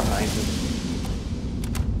 Behind him.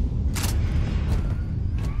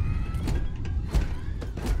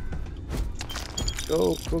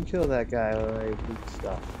 Go kill that guy while I loot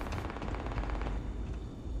stuff.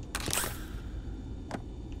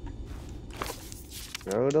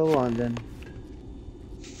 Go to London.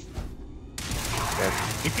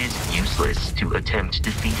 It is useless to attempt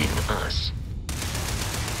defeating us.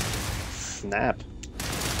 Snap.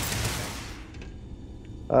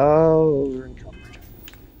 Oh, we're encumbered.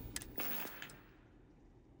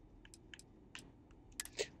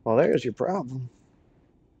 Well, there's your problem.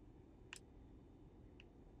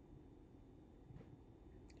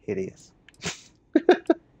 Hideous.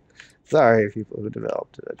 Sorry, people who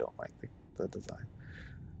developed it. I don't like the design.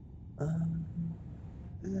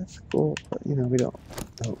 That's cool, but you know we don't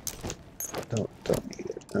need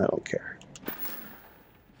it. I don't care.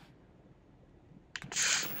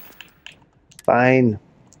 Fine.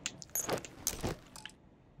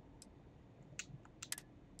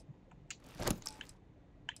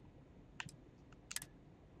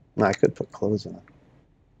 No, I could put clothes on.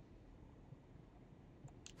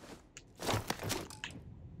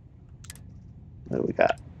 What do we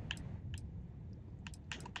got?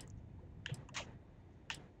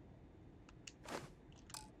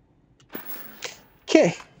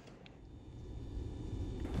 Okay.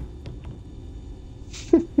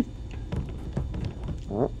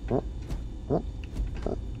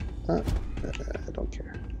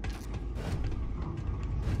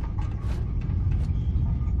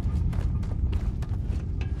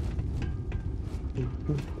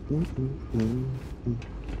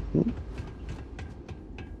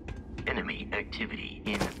 Enemy activity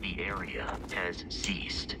in the area has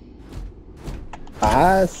ceased.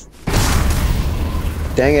 Ah,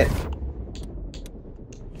 dang it.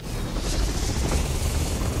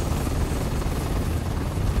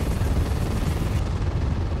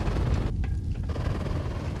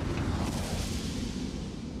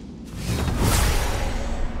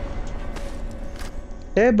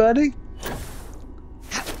 Hey, buddy.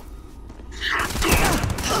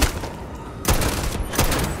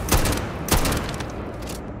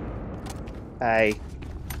 Hi.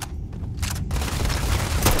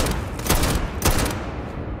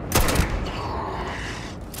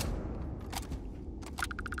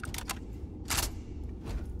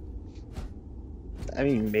 I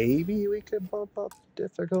mean, maybe we could bump up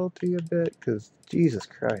difficulty a bit, because Jesus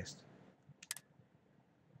Christ.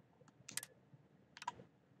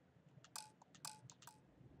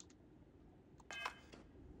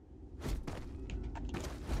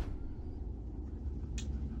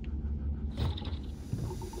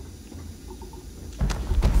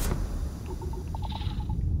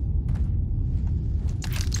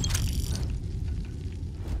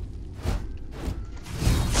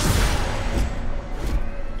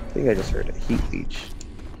 I think I just heard a heat leech.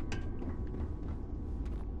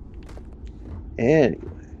 Anyway,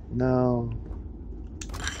 no.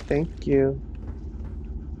 Thank you.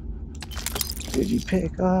 Did you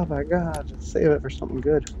pick? Oh my God, save it for something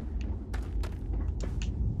good.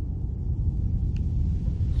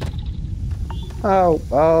 Oh,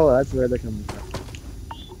 that's where they're coming from.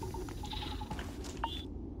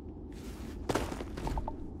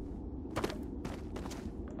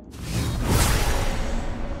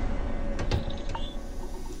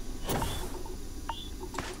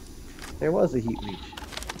 There was a heat leech.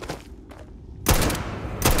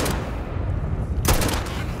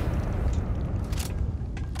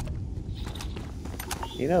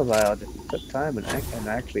 You know, Lyle, if you took time and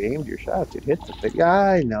actually aimed your shots, you'd hit the thing. Yeah,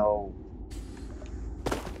 I know.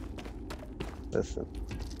 Listen,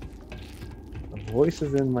 the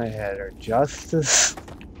voices in my head are just as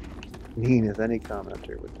mean as any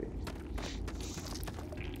commenter would be.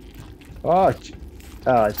 Oh,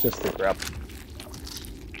 it's just the grub.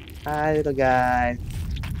 Hi, little guy.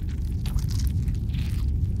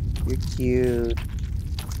 You're cute.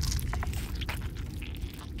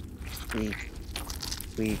 Weak.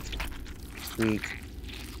 Weak. Weak.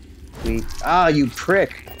 Weak. Ah, you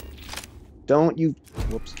prick! Don't you...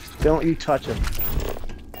 Whoops. Don't you touch him.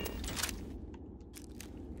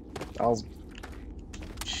 I'll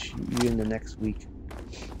shoot you in the next week.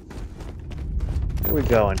 Where are we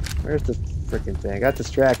going? Where's the frickin' thing? I got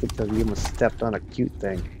distracted because you almost stepped on a cute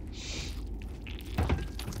thing.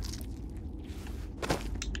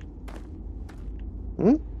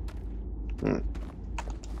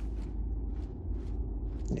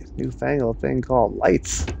 This newfangled thing called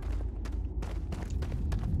lights.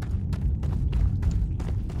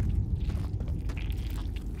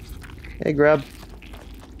 Hey, Grub.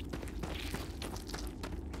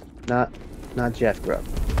 Not Jeff Grub.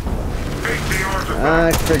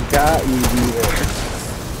 I forgot you do this.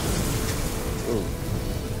 Ooh.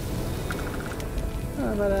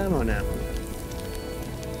 How about ammo now?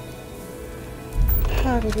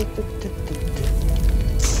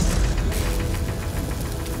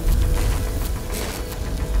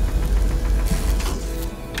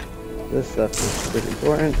 This stuff is pretty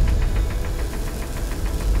important.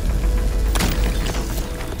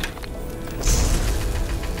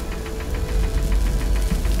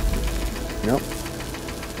 Nope.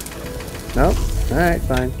 Nope. Alright,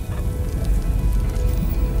 fine.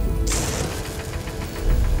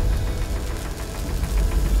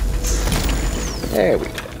 There we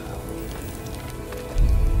go.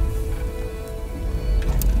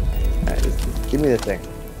 Alright, just give me the thing.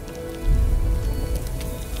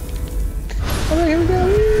 Oh, here we go.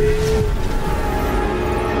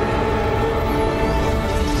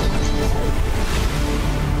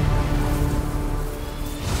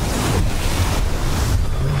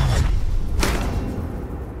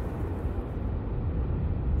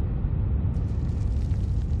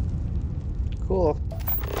 Cool.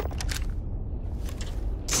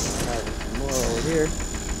 Some more over here.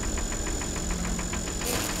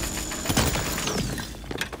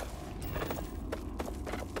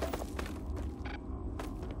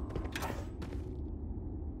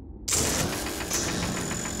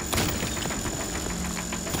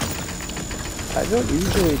 I don't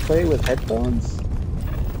usually play with headphones.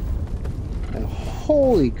 And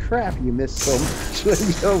holy crap, you miss so much when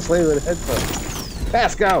you don't play with headphones.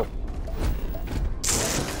 Fast, go!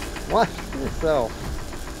 Watch yourself.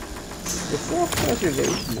 The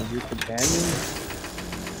self-preservation of your companions,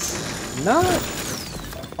 not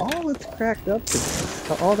all it's cracked up to be.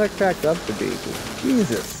 All that cracked up to be.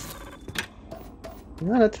 Jesus. The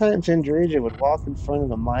amount of times Andreja would walk in front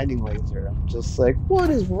of a mining laser, I'm just like, what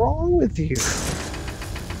is wrong with you?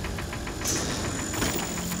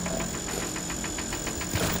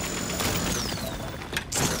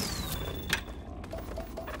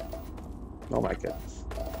 Oh my goodness.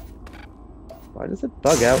 Why does it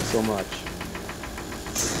bug out so much?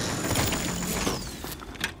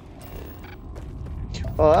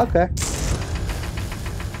 Oh, okay.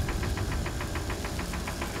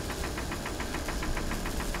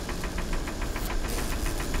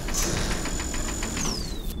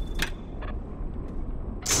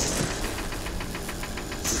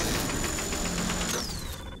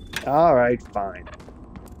 Alright, fine.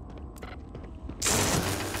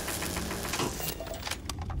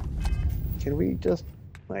 Can we just,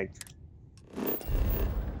 like,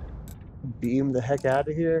 beam the heck out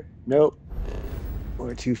of here? Nope.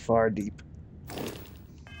 We're too far deep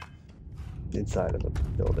inside of the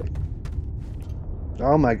building.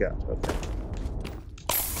 Oh my god, okay.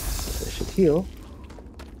 Guess I should heal.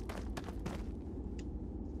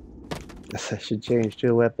 Guess I should change to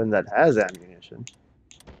a weapon that has ammunition.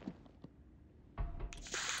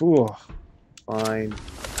 Phew. Fine.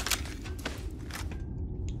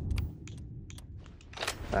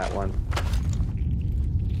 That one.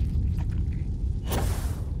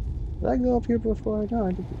 Did I go up here before? No,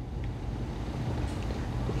 I didn't.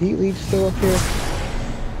 The heat leech still up here?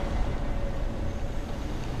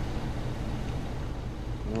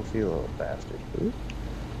 I don't feel a little bastard. Ooh.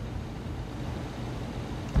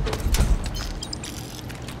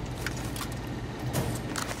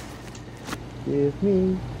 Give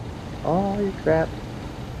me all your crap.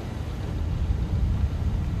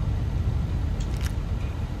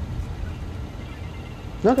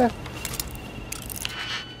 Okay.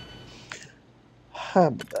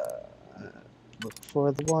 Look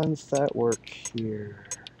for the ones that work here.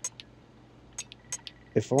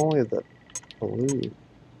 If only the blue,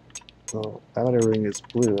 the outer ring is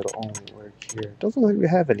blue, it'll only work here. Doesn't look like we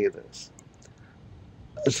have any of this.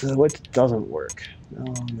 So what doesn't work?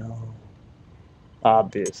 No, no.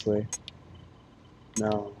 Obviously.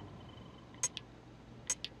 No.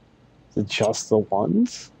 Is it just the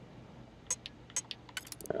ones?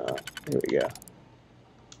 Here we go.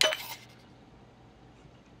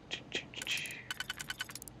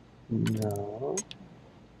 No.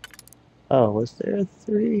 Oh, was there a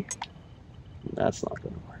 3? That's not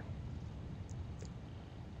gonna work.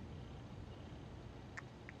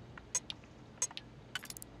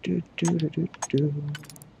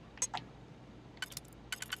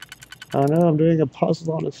 Oh no, I'm doing a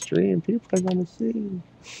puzzle on a stream. People are gonna see.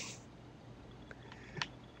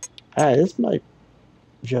 Alright, this might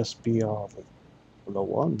just be all the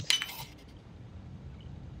ones.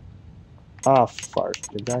 Ah, fart.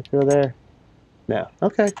 Did that go there? No.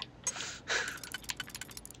 Okay.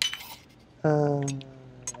 I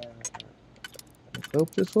hope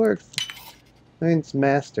this works. I mean, it's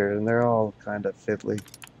master, and they're all kind of fiddly.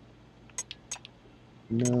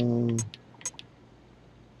 No.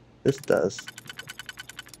 This does.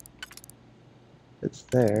 It's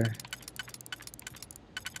there.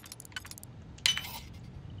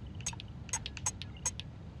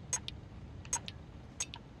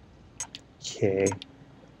 Okay.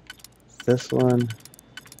 This one.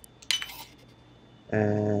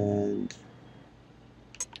 And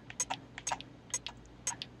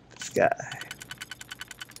this guy.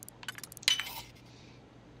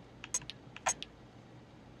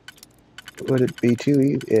 Would it be too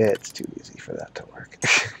easy? Yeah, it's too easy for that to work.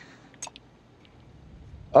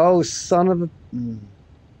 Oh, son of a...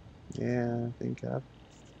 Yeah, I think I've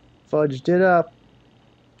fudged it up.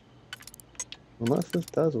 Unless this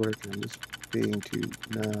does work, I'm just being too...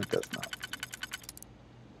 No, it does not.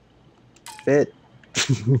 Fit.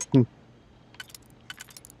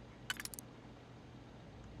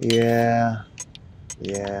 Yeah.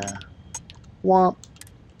 Yeah. Womp.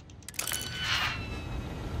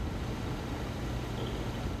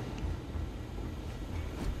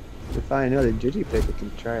 If I know the digipick, I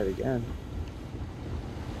can try it again.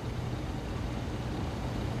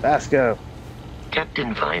 Vasco.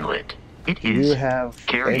 Captain Violet, it is. You have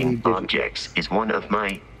carrying objects is one of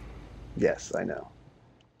my... Yes, I know.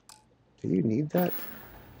 Do you need that?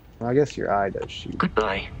 Well, I guess your eye does shoot.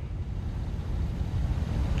 Goodbye.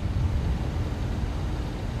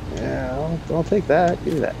 Yeah, I'll take that.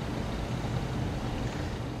 Do that.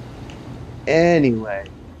 Anyway.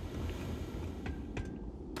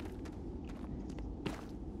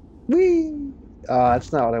 Whee!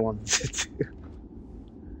 That's not what I wanted to do.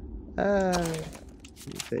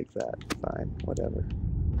 You take that. Fine, whatever.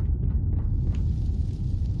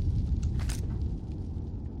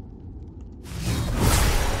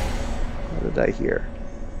 What did I hear?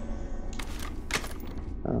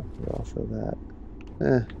 Oh, also that.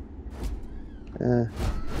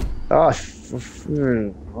 Oh,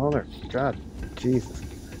 mother, God, Jesus.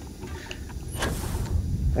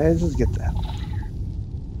 Let's just get the hell out of here.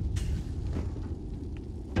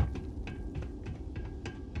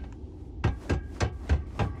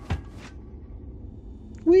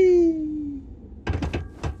 Whee!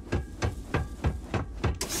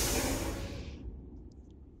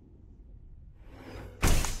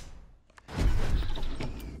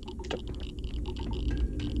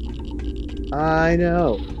 I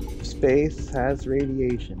know. Space has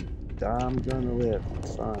radiation. I'm gonna live.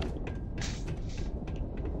 It's fine.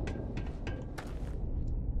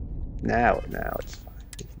 Now it's fine.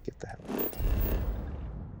 We can get the hell out.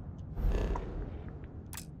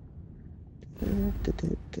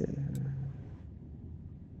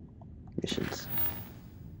 Missions.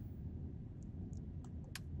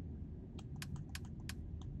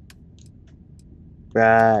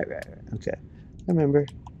 Right. Okay. I remember.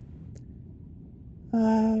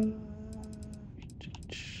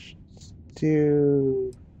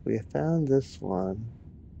 We found this one.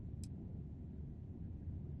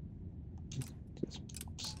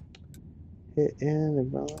 Just hit in the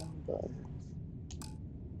wrong button.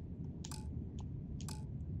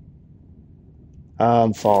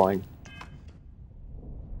 I'm falling.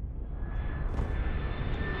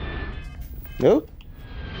 Nope.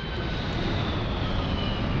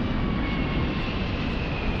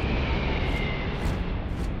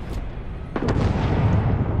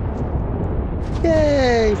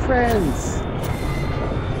 Yay, friends!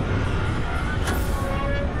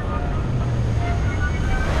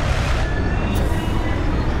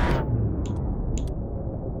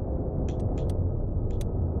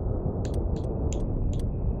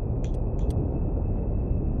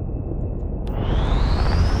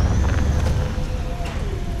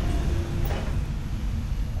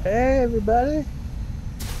 Hey, everybody.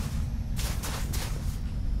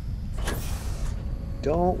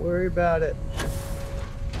 Don't worry about it.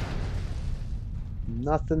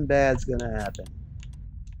 Nothing bad's gonna happen.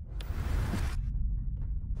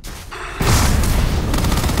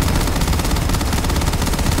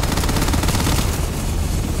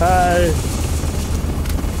 Hi.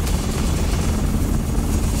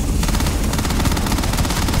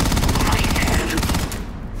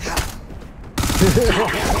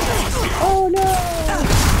 Oh no!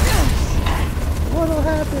 What'll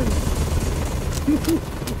happen?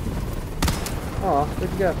 Oh,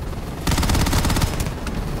 where'd you go?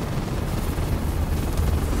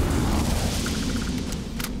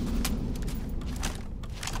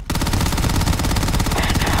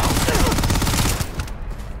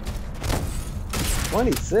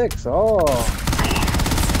 $26. Oh.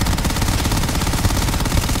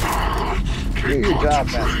 Do your job,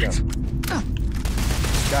 Vasco.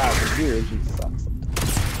 God, the gear just sucks.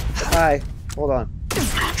 Hi, hold on.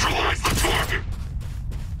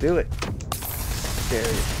 Do it.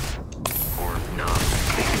 Scary. Or not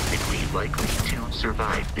statistically likely to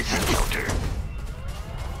survive this encounter.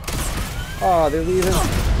 Oh, they're leaving.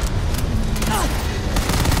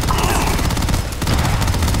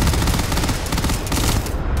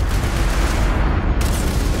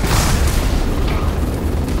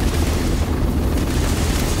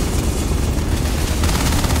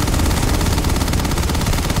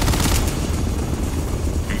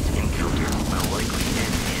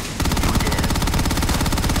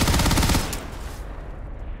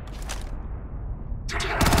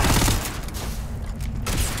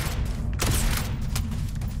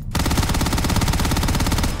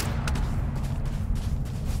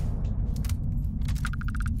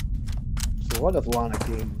 What if Lana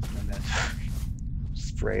game was in it?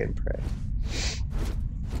 Spray and pray.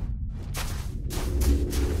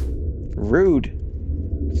 Rude.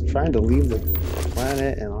 Just trying to leave the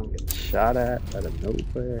planet and I'm getting shot at out of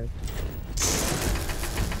nowhere.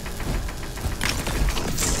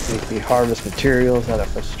 Make me harvest materials out of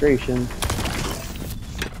frustration.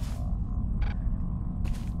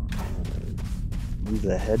 Move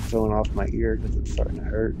the headphone off my ear because it's starting to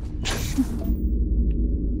hurt.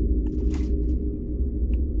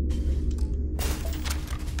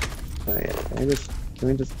 Oh yeah, can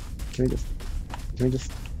we just,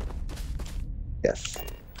 yes.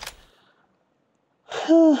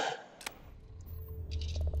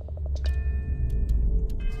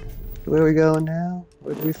 Where are we going now?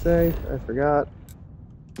 What did we say? I forgot.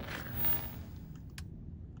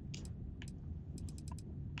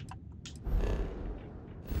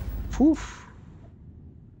 Poof.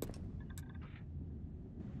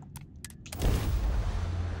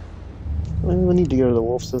 We'll need to go to the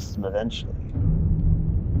wolf system eventually.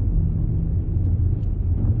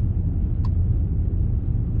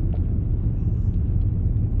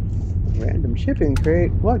 Random shipping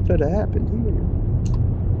crate? What could have happened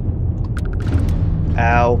here?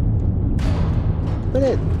 Ow. Quit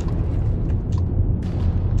it.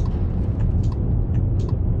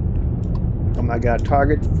 Oh my god,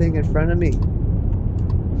 target the thing in front of me.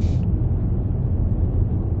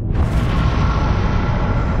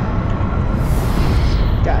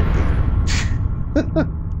 God damn.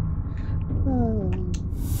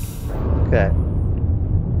 Okay.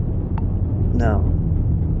 No.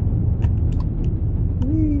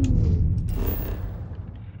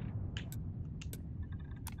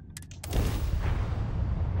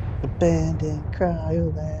 Abandoned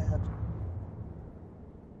cryo lab.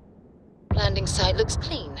 Landing site looks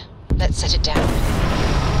clean. Let's set it down.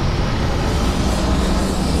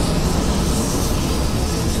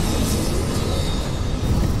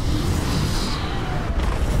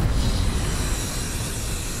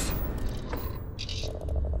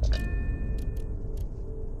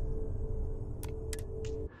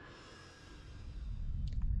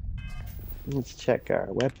 Let's check our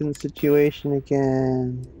weapon situation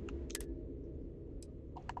again.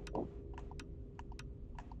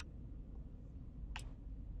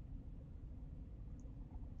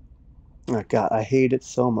 Oh god, I hate it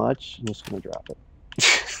so much. I'm just gonna drop it.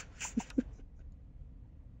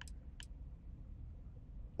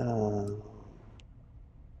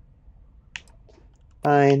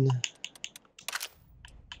 Fine.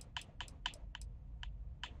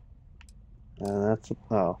 That's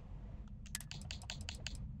oh.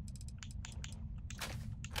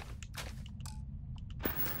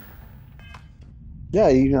 Yeah,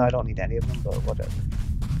 you know I don't need any of them, but whatever.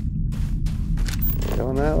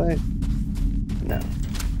 Going that way? No.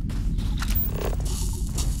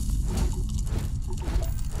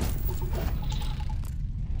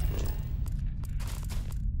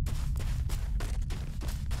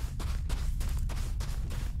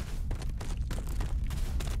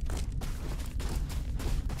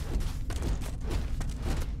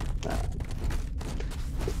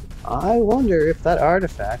 I wonder if that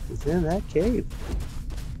artifact is in that cave.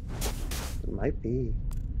 It might be.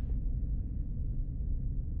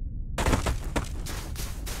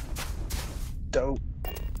 Dope.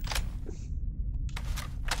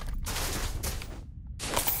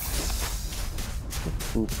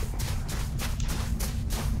 Oof.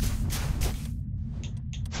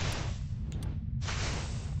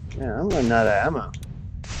 Yeah, I'm running out of ammo.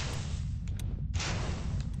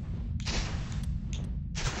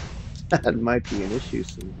 That might be an issue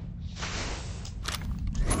soon.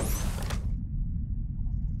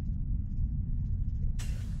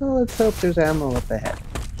 Well, let's hope there's ammo up ahead.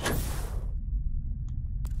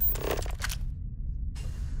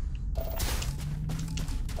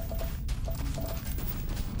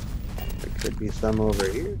 There could be some over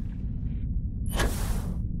here.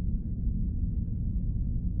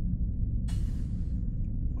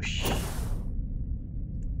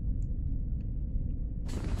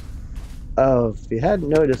 Oh, if you hadn't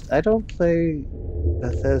noticed, I don't play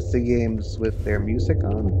Bethesda games with their music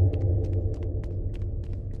on.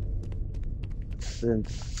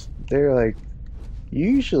 Since they're like,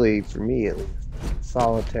 usually, for me at least,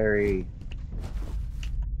 solitary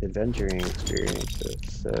adventuring experiences.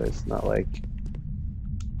 So it's not like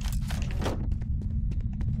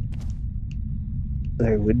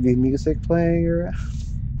there would be music playing around.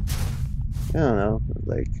 I don't know,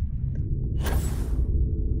 like,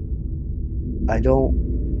 I don't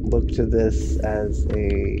look to this as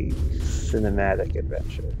a cinematic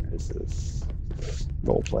adventure. This is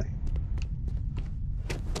roleplay.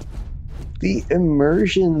 The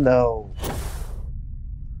immersion, though.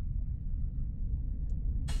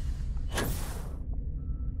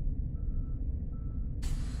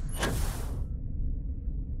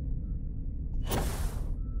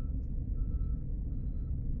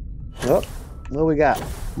 Oh, what we got?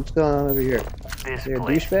 What's going on over here? This Is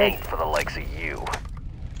place douchebag? ain't for the likes of you.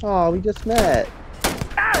 Oh, we just met.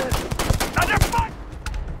 Under fire!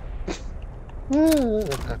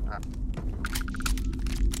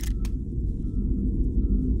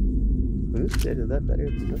 Boosted? Is that better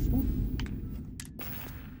than this one?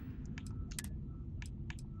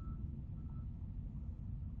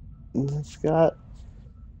 It's got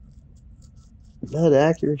better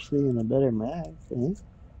accuracy and a better mag. Let's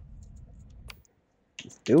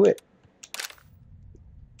do it.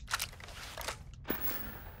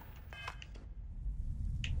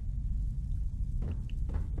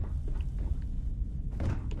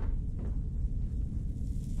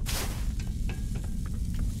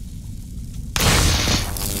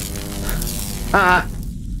 Ah!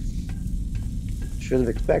 Should have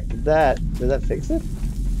expected that. Did that fix it?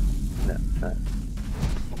 No.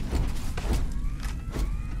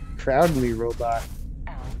 Crowd me, robot.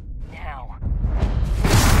 Now.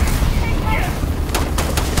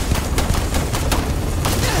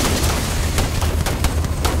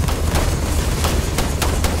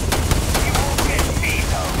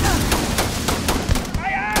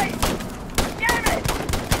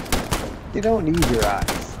 You don't need your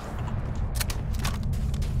eyes.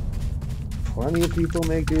 Plenty of people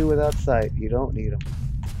make do without sight. You don't need them.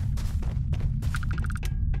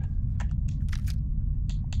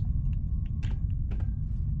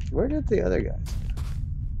 Where did the other guys go?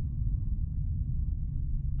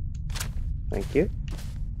 Thank you.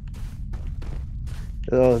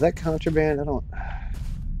 Oh, is that contraband? I don't...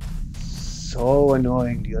 So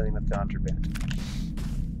annoying dealing with contraband.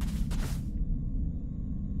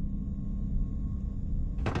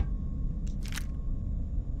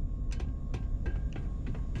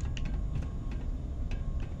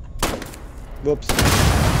 Whoops.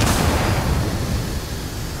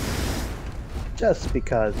 Just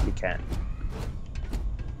because we can.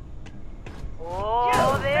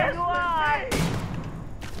 Oh, there you are!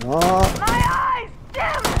 Oh. My eyes!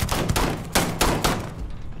 Damn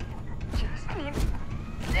it!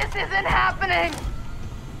 This isn't happening!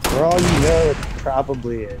 For all you know, it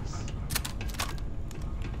probably is.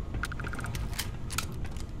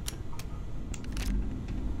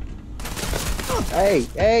 Hey,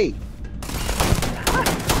 hey!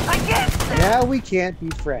 I can't stand. Now we can't be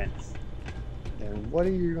friends. And what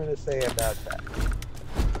are you going to say about that?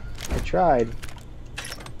 I tried.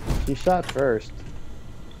 She shot first.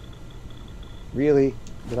 Really?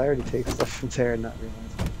 Did I already take stuff from there and not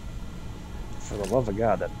realize? For the love of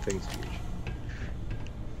God, that thing's huge.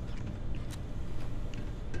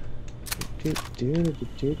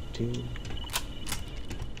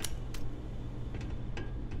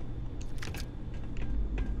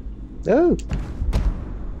 Oh!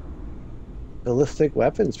 Ballistic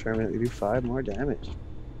weapons permanently do 5 more damage.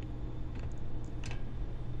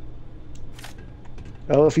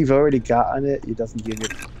 Oh, if you've already gotten it, it doesn't give you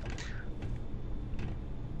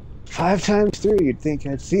 5 times 3. You'd think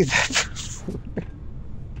I'd see that before.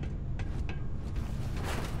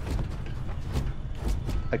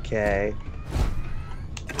 Okay.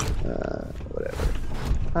 Whatever.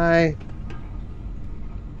 Hi.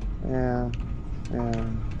 Yeah. Yeah.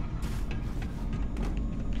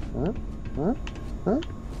 Huh? Huh? Huh?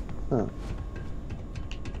 Huh?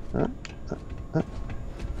 Huh? Huh?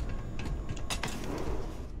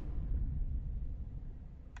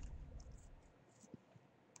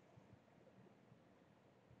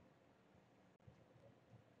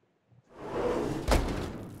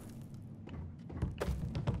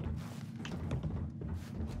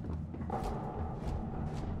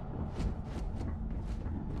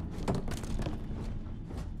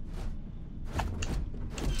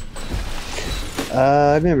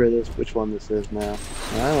 I remember this. Which one this is now? I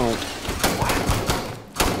don't.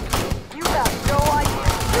 You have no idea.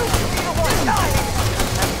 You should be the one dying.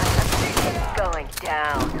 It's going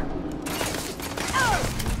down.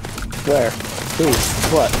 Where? Who?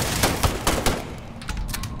 What?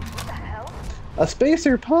 What the hell? A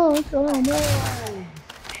spacer punk? Oh no!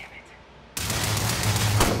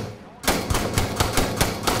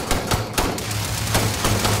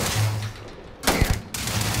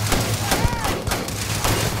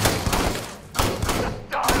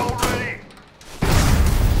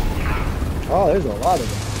 Oh, there's a lot of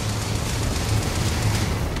them.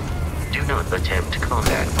 Do not attempt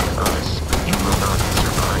combat with us. You will not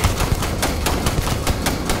survive.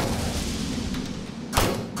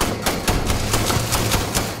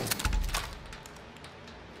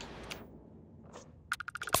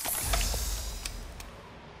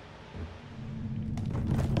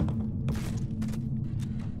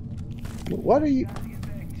 What are you?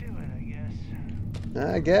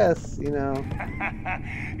 I guess, you know.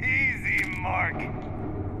 Easy, Mark.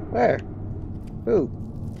 Where? Who?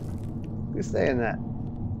 Who's saying that?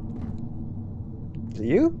 Is it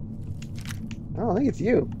you? I don't think it's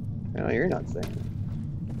you. No, you're not saying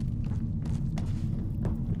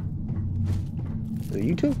it. Are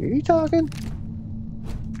you talking?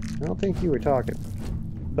 I don't think you were talking.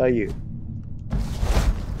 By you.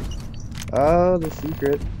 Oh, the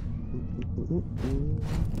secret.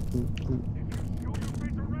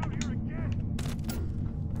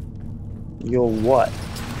 You'll what?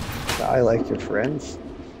 Die like your friends?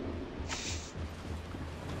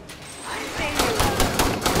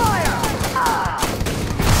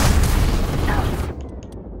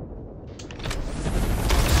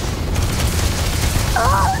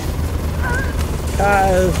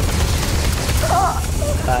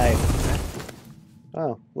 Bye.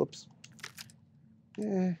 Oh, whoops.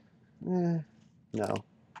 No.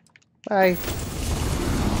 Bye.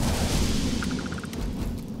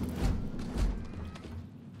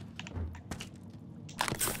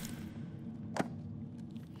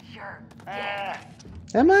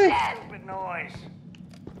 Am I? Stupid noise.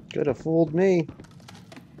 Could have fooled me.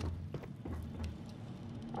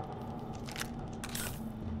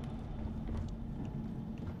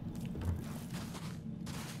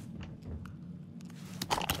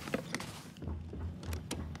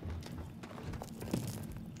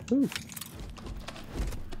 Ooh.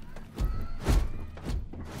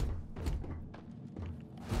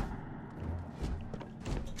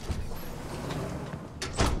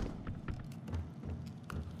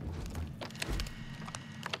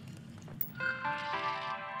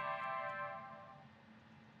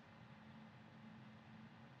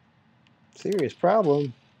 Serious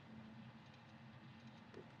problem.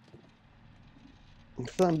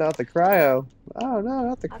 Something about the cryo. Oh no,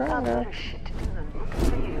 not the cryo.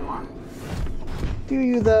 Do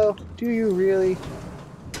you though? Do you really?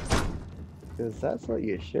 Because that's what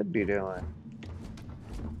you should be doing.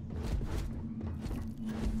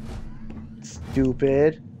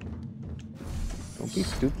 Stupid. Don't be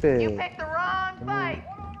stupid. You picked the wrong fight.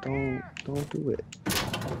 Don't do it.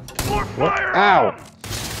 What? Ow!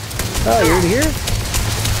 Oh, you're in here?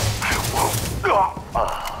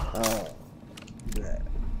 Oh. Yeah.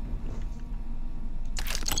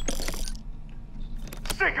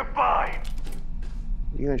 Say goodbye.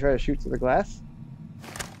 You gonna try to shoot through the glass?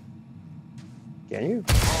 Can you?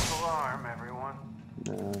 False alarm, everyone.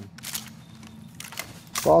 No.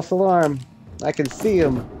 False alarm. I can see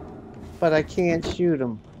him, but I can't shoot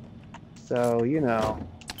him. So, you know,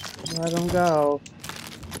 let him go.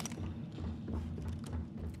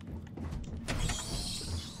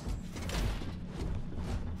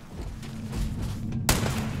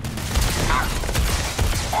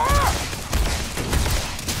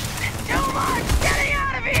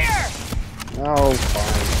 Oh,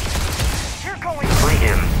 fine. I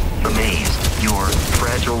am amazed your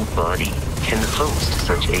fragile body can host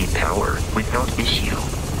such a power without issue.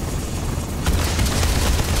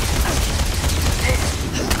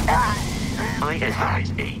 I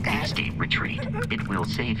advise a deep state retreat. It will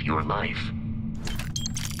save your life.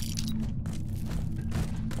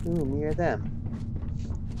 Ooh, me or them.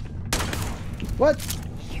 What?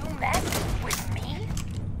 You messed with me?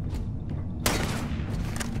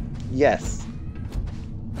 Yes.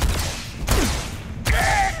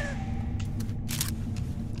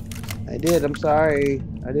 I did. I'm sorry.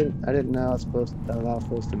 I didn't know I was supposed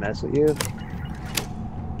to mess with you.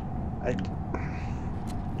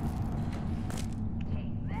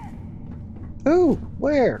 Who?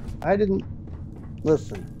 Where? I didn't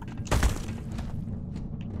listen.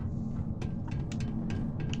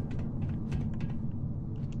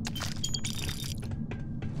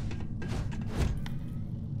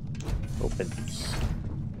 Open.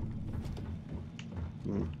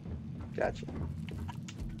 Gotcha.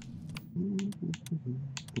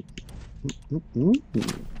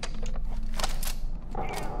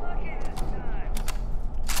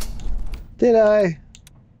 Did I?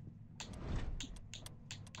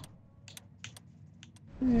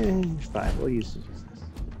 Fine. We'll use this.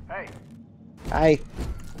 Hey. Hi.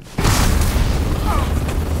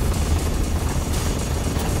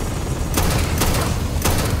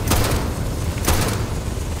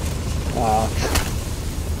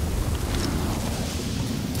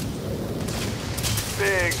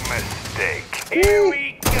 Big mistake. Here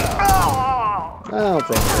we go. I don't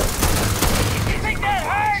think so. You think that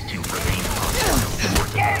hurt?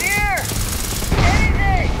 Get here!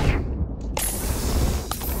 Anything!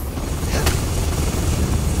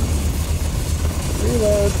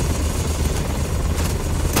 Reload.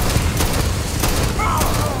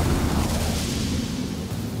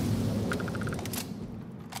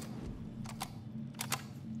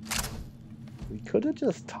 We could have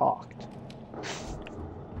just talked.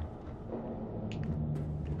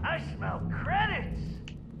 I smell credits!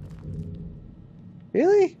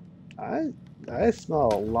 Really? I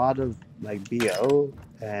smell a lot of like BO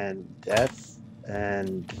and death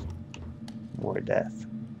and more death.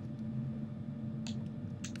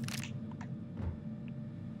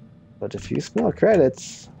 But if you smell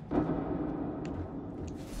credits,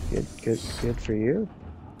 good for you.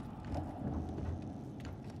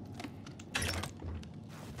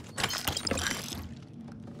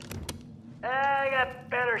 I got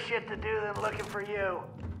better shit to do than looking for you.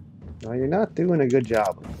 No, you're not doing a good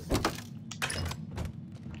job.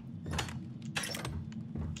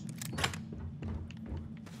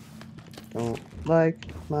 Don't like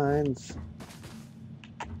mines.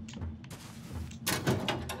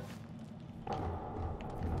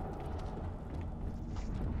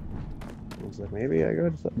 I was like, maybe I go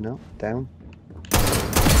to something. No, down.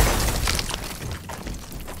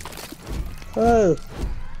 Oh!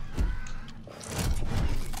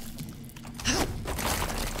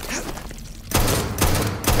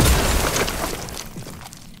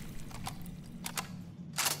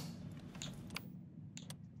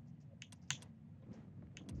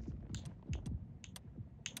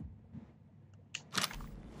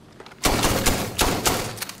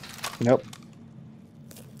 Nope.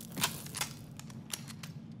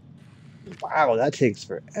 Wow, that takes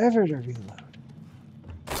forever to reload.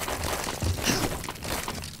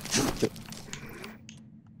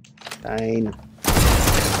 Fine.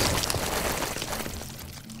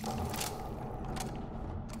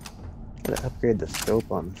 Gotta upgrade the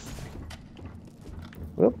scope on this thing.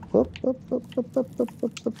 Whoop, whoop, whoop, whoop, whoop, whoop, whoop,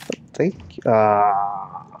 whoop, whoop. Thank you.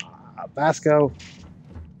 Vasco.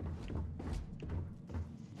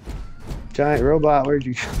 Giant robot, where'd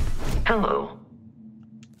you go? Hello.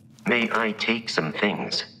 May I take some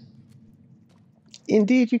things?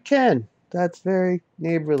 Indeed you can. That's very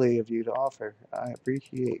neighborly of you to offer. I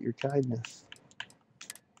appreciate your kindness.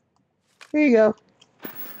 Here you go.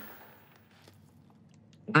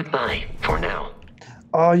 Goodbye for now.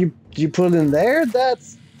 Oh, you put it in there?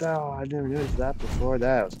 That's... Oh, I never noticed that before.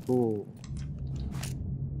 That was cool.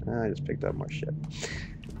 I just picked up more shit.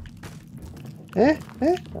 Eh?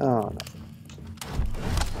 Oh, no.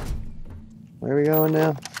 Where are we going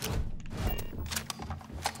now?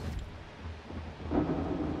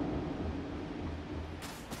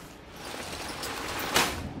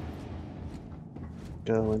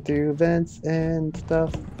 Going through vents and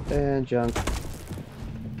stuff and junk.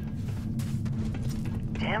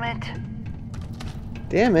 Damn it.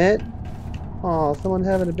 Damn it. Oh, someone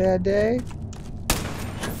having a bad day?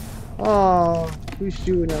 Oh, who's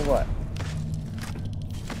shooting at what?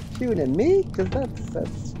 Shooting at me? Because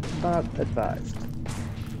that's not advised.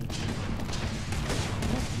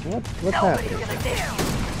 What's happening?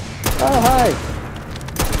 Oh, hi!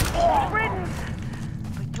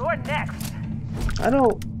 But you're next. I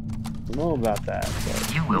don't know about that.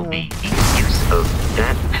 But, you will be. Use of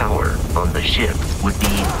that power on the ship would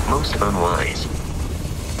be most unwise.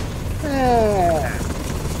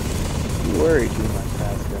 You worry too much,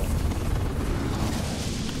 Vasco.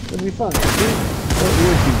 It'll be fun. It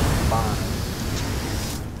would be fine.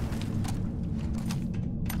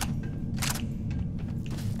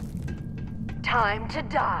 Time to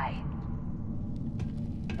die.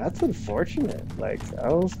 That's unfortunate. Like,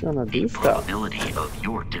 I was gonna do stuff. The probability of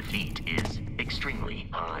your defeat is extremely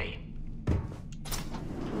high.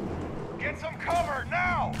 Get some cover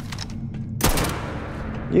now!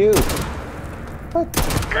 You. What?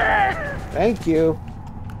 Thank you.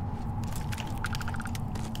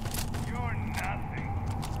 You're nothing.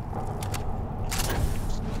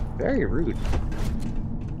 Very rude.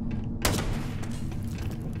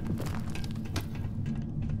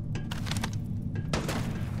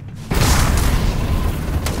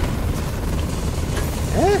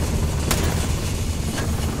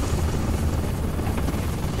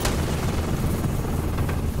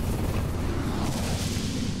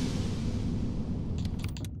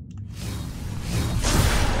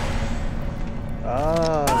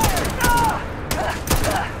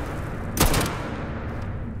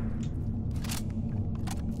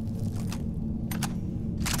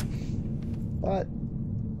 But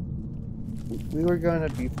we were gonna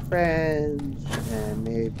be friends, and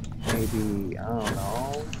maybe I don't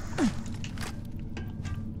know,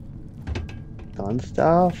 fun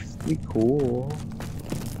stuff. Be cool.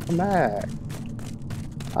 Come back.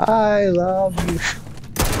 I love you.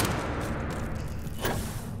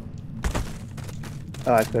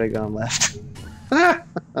 Oh, I could have gone left.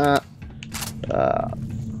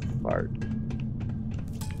 Fart.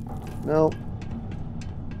 Nope.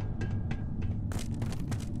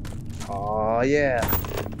 Oh yeah.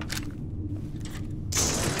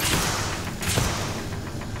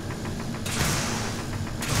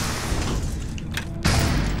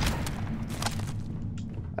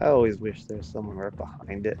 I always wish there's someone right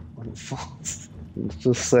behind it when it falls. It's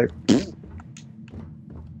just like.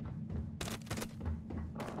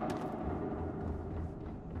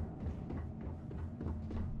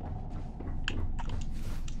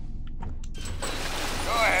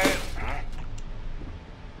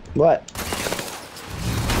 What?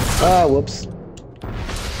 Ah, whoops.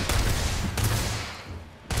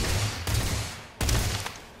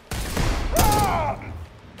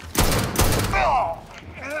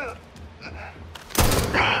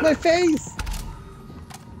 my face!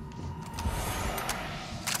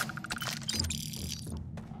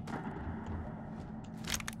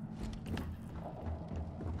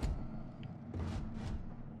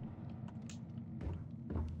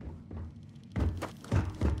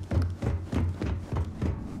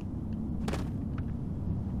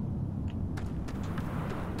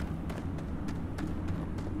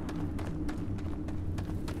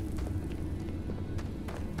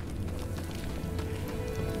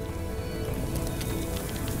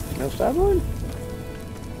 No Starboard?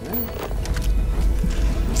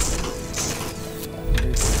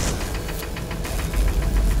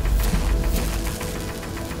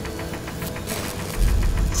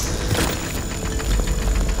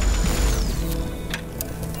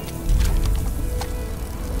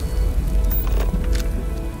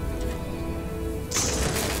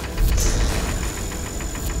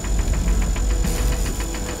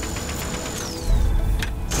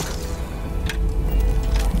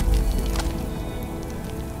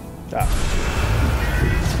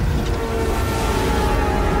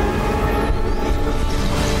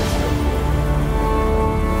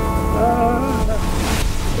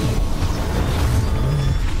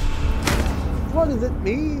 What does it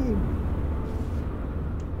mean?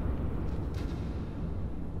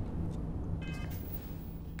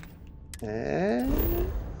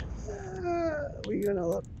 And we're gonna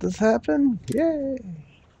let this happen. Yay!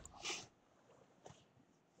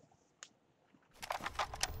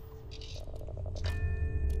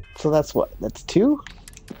 So that's what? That's 2?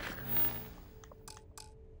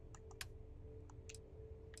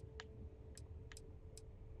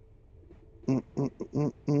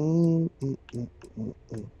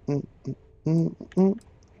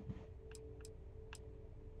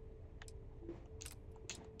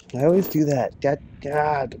 I always do that.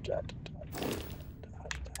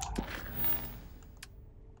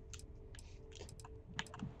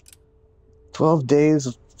 12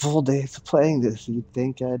 days, full days of playing this. You'd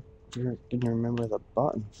think I'd didn't remember the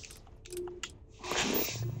buttons.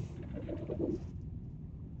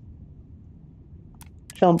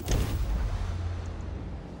 Jump.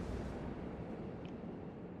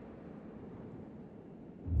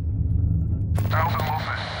 Thousand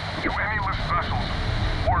Lopez, to any lift vessels.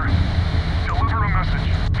 Worth, deliver a message.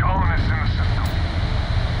 Colonists in the system.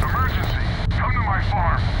 Emergency, come to my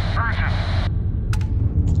farm. Urgent.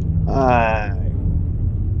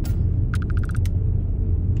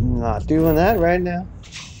 I'm not doing that right now.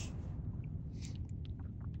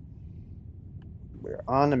 We're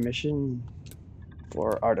on a mission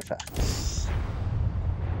for artifacts.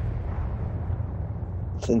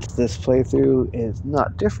 Since this playthrough is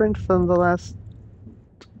not different from the last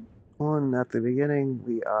one at the beginning,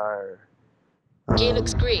 we are... Gear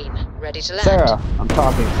looks green, ready to land. Sarah, I'm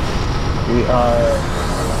talking. We are...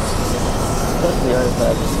 That's the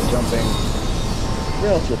artifacts jumping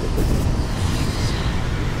relatively quickly.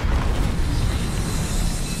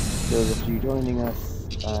 Those of you joining us,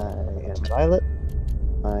 I am Violet.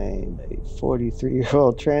 I'm a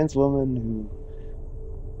 43-year-old trans woman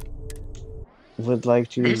who would like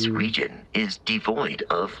to... This region is devoid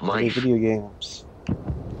of play life. video games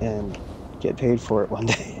and get paid for it one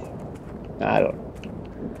day. I don't know.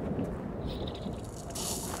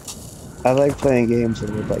 I like playing games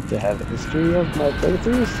and would like to have a history of my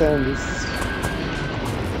playthroughs, and this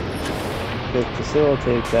could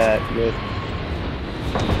facilitate that with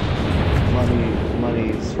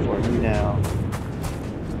monies for me now.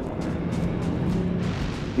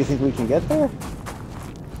 You think we can get there?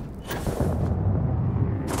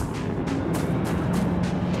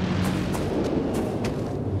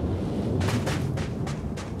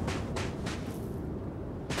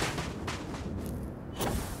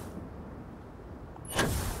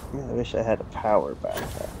 I wish I had a power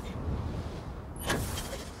backpack.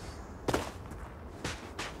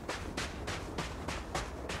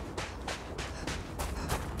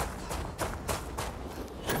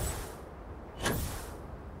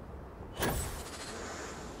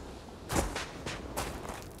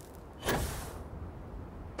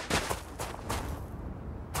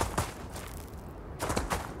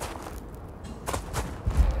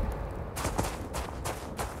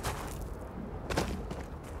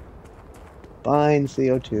 Fine,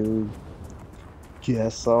 CO2.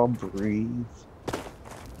 Guess I'll breathe.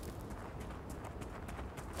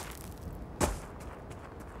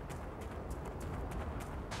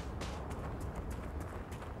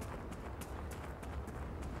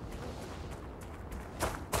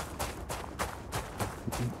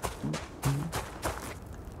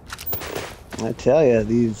 I tell you,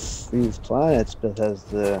 these planets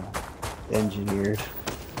Bethesda engineered.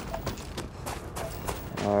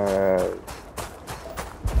 are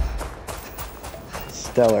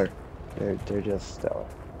stellar. They're just stellar.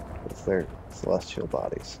 It's their celestial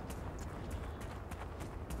bodies.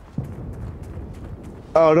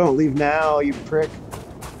 Oh, don't leave now, you prick.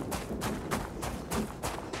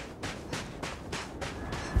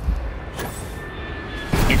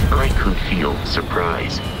 If I could feel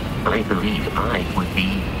surprise, I believe I would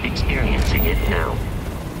be experiencing it now.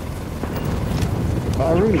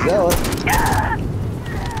 Rune Zealot.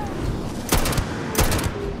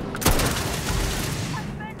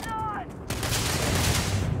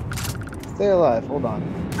 Stay alive, hold on.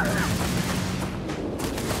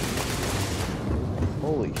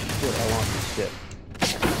 Holy shit, I want this ship.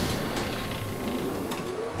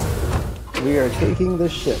 We are taking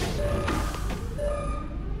this ship.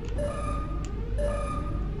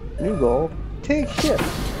 New goal, take ship.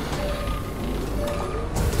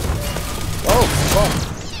 Oh, fuck.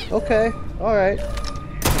 Okay, alright.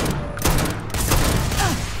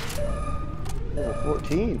 Level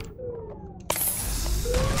 14.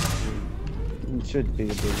 It should be a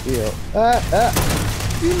big deal.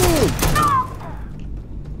 You moved!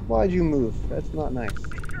 Why'd you move? That's not nice.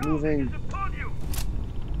 Moving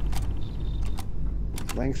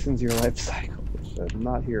lengthens your life cycle, which I'm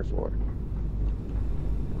not here for.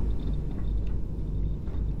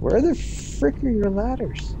 Where the frick are your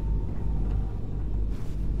ladders?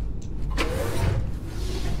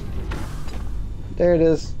 There it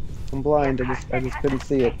is. I'm blind. I just couldn't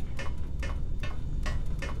see it.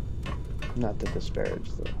 Not to disparage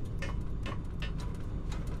the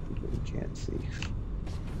people who can't see.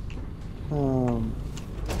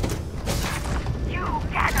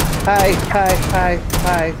 Hi.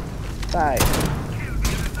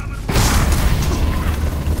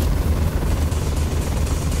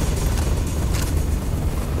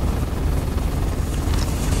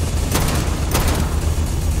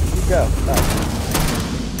 You go.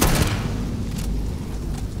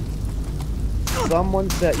 Someone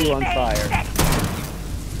set you on fire.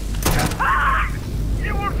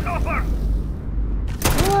 You will suffer.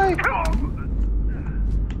 Why?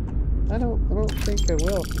 I don't think I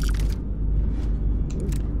will.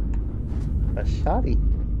 Ooh. A shoddy.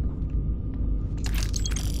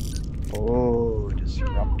 Oh,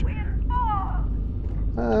 disruptor.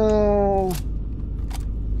 I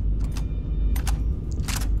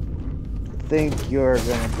think you're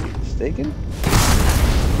gonna be mistaken.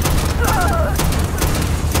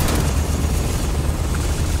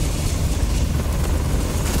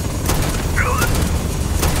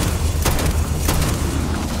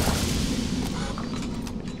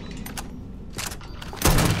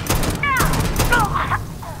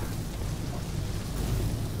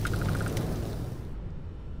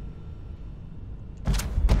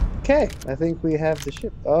 Okay, I think we have the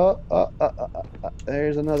ship.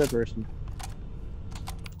 There's another person.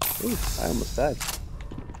 Ooh, I almost died.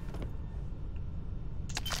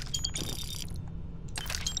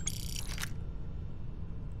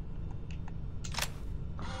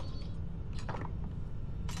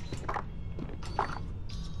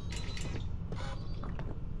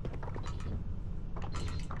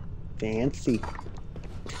 Fancy.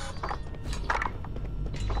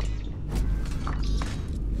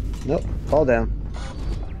 Nope, fall down.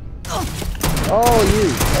 Oh,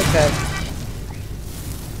 you. Okay.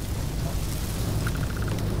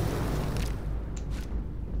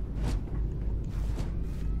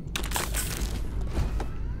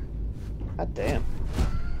 God damn.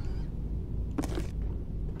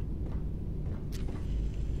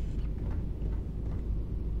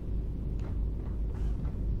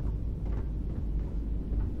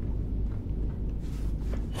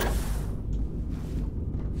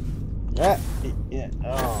 Yeah.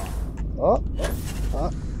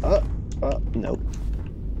 Nope.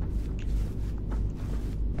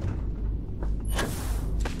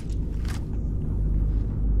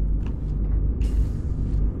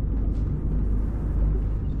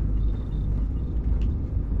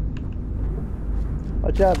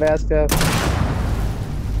 Watch out, Vasco.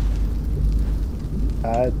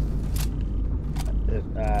 I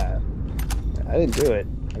didn't do it.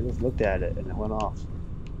 I just looked at it and it went off.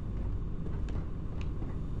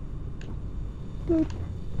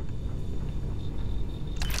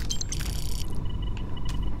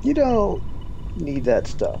 You don't need that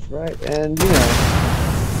stuff, right? And, you know,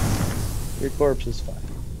 your corpse is fine.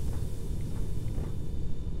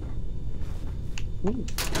 Ooh.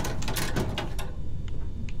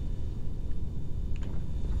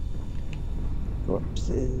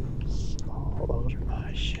 Corpses all over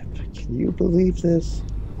my ship. Can you believe this?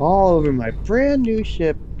 All over my brand new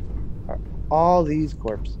ship are all these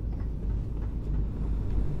corpses.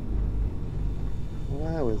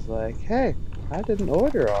 I was like, hey, I didn't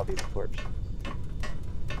order all these corpses.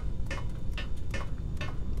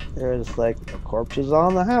 They're just like, the corpses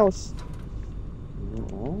on the house.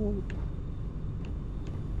 Well,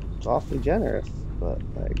 it's awfully generous, but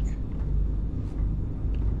like,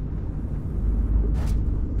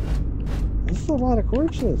 this is a lot of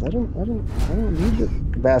corpses. I don't need the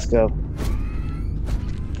Tabasco.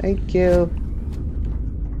 Thank you.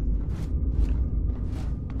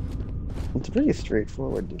 It's a pretty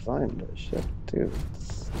straightforward design to the ship too.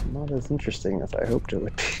 It's not as interesting as I hoped it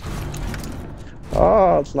would be.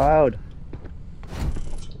 Oh, it's loud.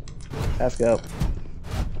 Let's go.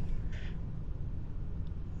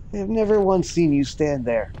 I've never once seen you stand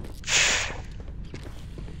there.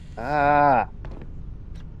 Ah.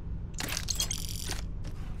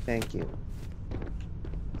 Thank you.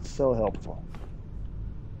 So helpful.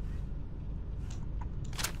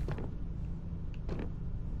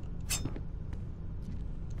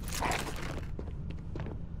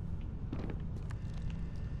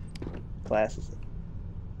 Class is it?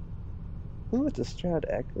 Ooh, it's a Stroud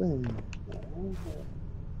Eklund.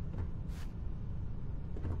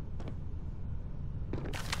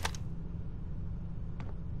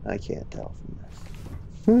 I can't tell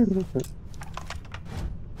from this.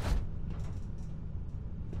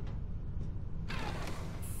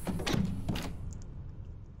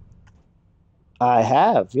 I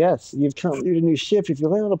have, yes. You've completed a new ship. If you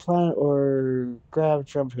land on a planet or grab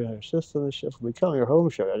from your system, the ship will become your home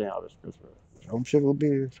ship. Anyhow, this home ship will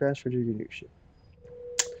be transferred to your new ship.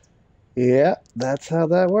 Yeah, that's how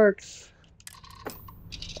that works.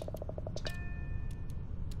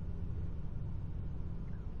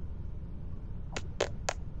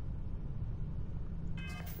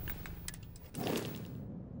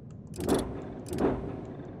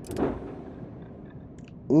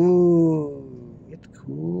 Ooh, it's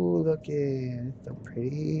cool looking. It's so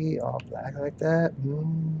pretty, all black like that.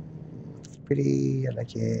 It's pretty. I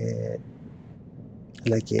like it. I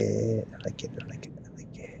like it. I like it. I like it. I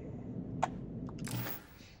like it.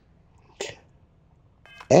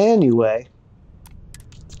 Anyway,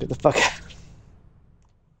 let's get the fuck out.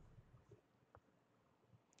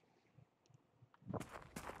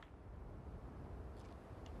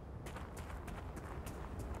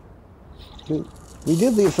 We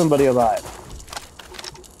did leave somebody alive.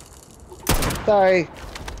 Sorry.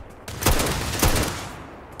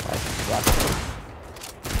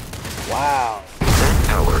 Wow. That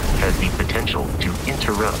power has the potential to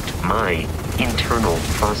interrupt my internal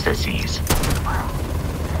processes.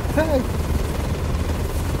 Hey.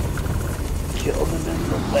 Kill them in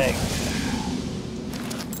the leg.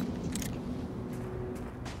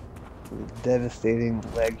 Devastating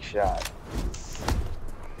leg shot.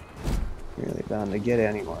 Really bound to get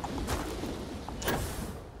anyone.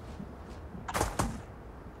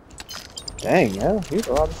 Dang, yeah, here's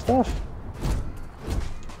a lot of stuff.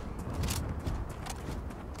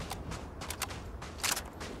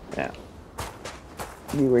 Yeah.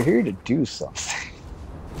 We were here to do something.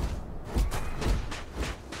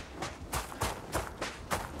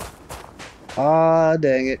 Ah,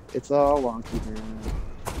 dang it. It's all wonky, man.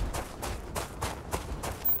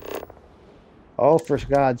 Oh, for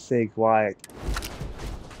God's sake, why?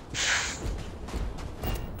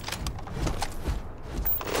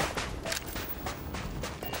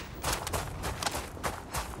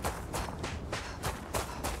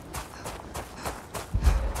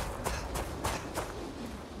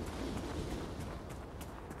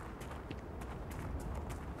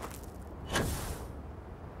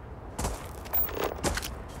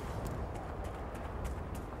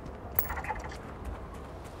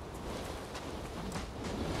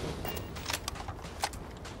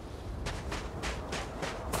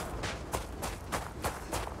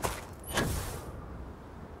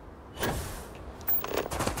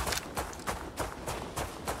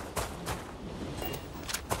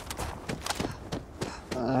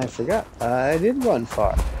 I forgot. I did run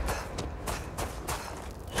far.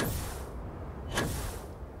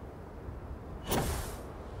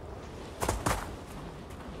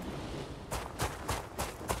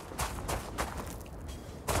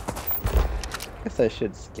 Guess I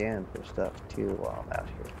should scan for stuff too while I'm out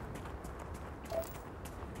here.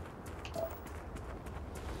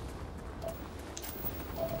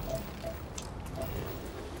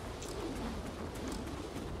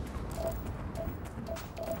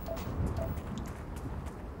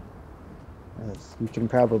 As you can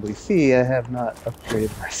probably see, I have not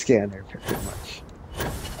upgraded my scanner very much.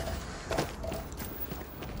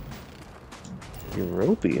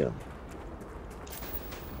 Europium.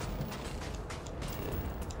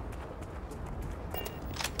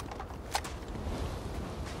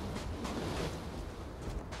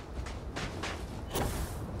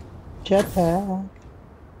 Jetpack.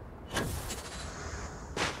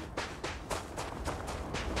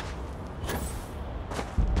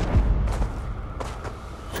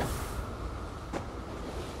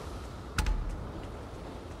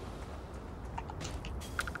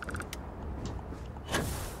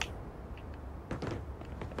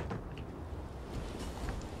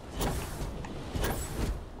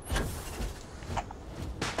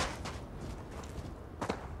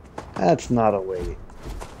 That's not a weight.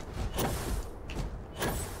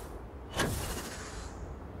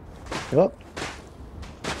 Oh.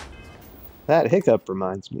 That hiccup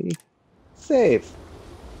reminds me. Save.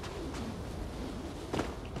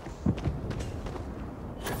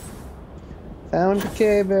 Found the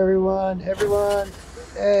cave, everyone. Everyone.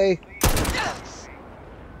 Hey.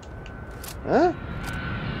 Huh?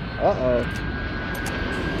 Uh-oh.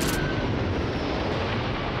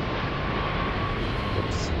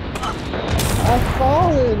 Oops. I've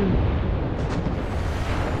fallen.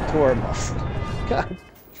 Torn muscle. God.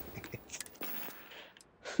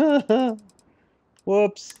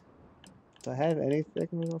 Whoops. Do I have anything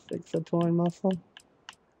that'll fix a torn muscle?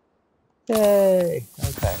 Yay.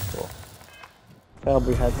 Okay, cool.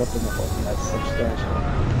 Probably has nothing to hold. That's substantial.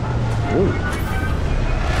 Ooh.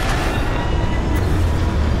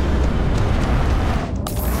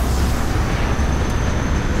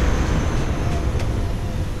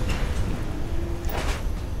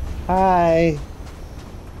 Hi.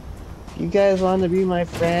 You guys want to be my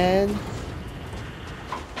friends?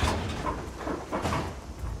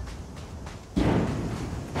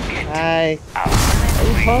 Hi. Are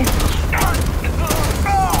you punk?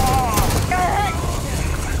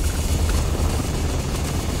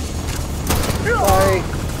 Sorry.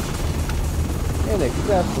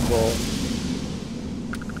 Unacceptable.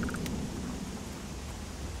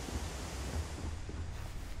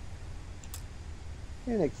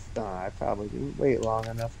 No, I probably didn't wait long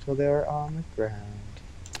enough till they were on the ground.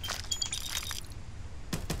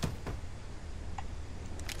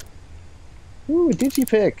 Ooh,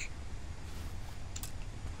 Digipick.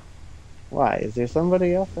 Why? Is there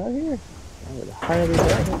somebody else out here? I would highly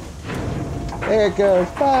doubt it. There it goes.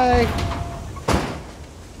 Bye.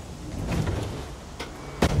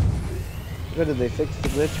 What did they fix the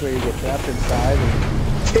glitch where you get trapped inside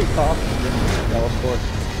and take off and then teleport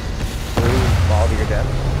through and fall to your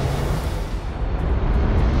death?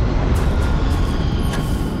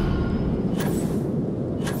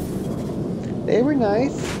 They were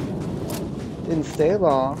nice. Didn't stay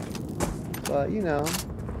long, but you know,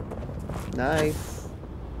 nice.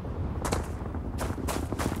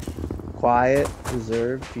 Quiet,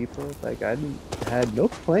 reserved people. Like I had no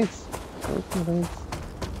complaints. No complaints.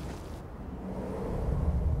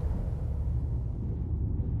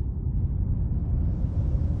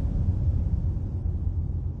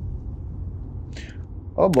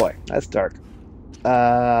 Oh boy, that's dark.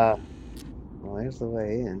 Well, there's the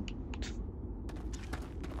way in.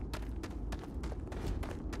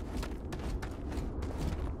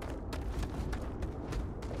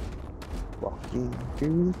 Walking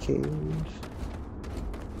through the cave.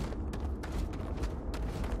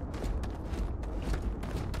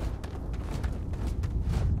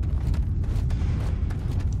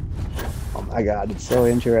 Oh my god, it's so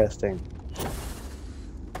interesting.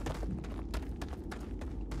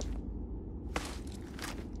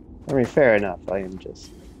 I mean, fair enough, I am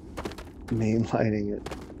just mainlining it.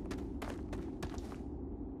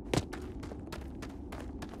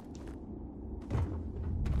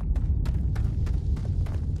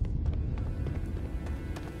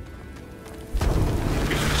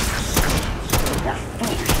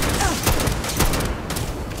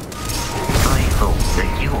 I hope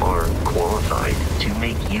that you are qualified to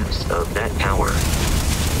make use of that power.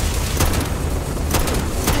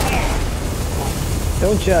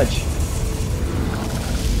 Don't judge.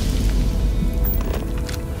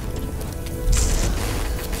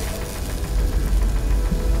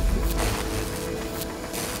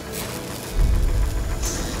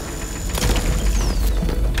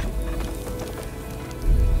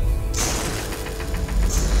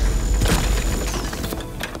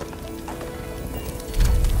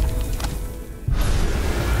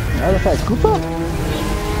 Artifact Koopa?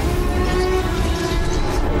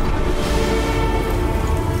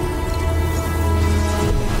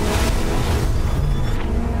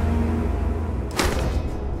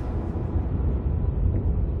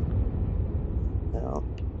 No.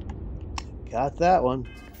 Got that one.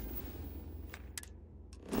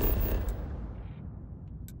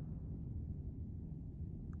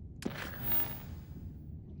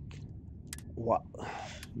 What?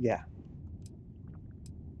 Yeah.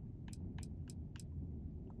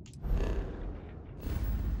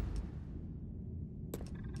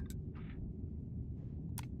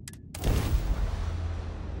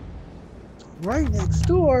 Right next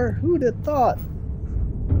door? Who'd have thought?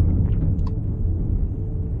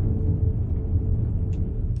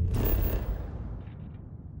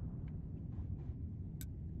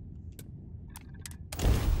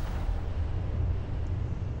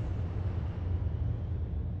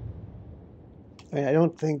 I mean, I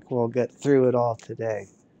don't think we'll get through it all today,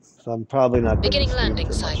 so I'm probably not going to stream for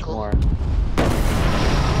much more.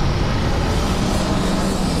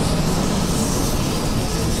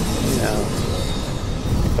 You know,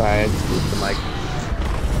 sorry, I just moved the mic.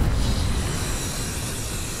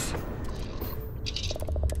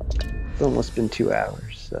 It's almost been 2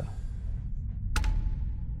 hours, so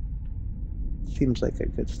seems like a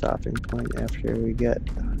good stopping point after we get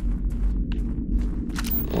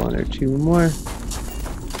 1 or 2 more.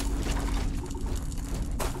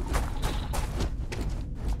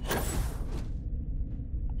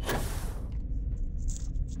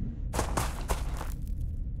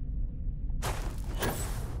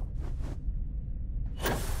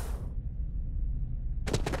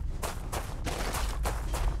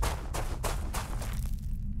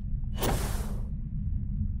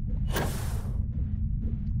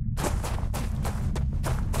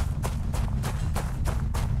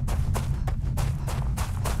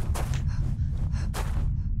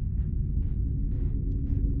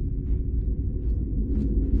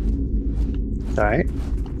 All right.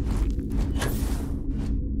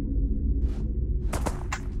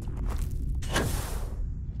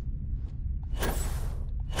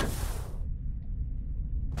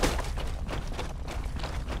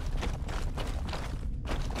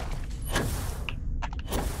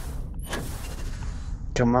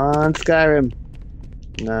 Come on, Skyrim.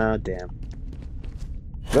 No, damn.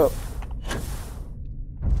 Go.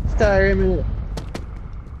 Skyrim.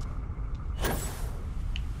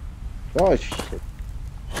 Oh, shit.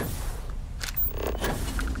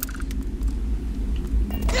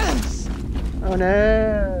 Yes! Oh, no. I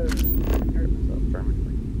hurt myself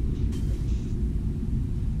permanently.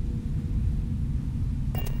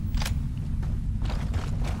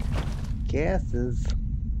 Gases.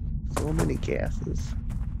 So many gases.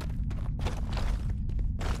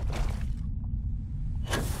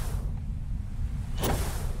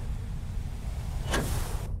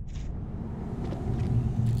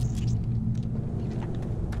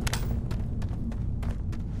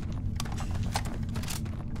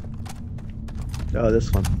 Oh,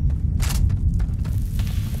 this one.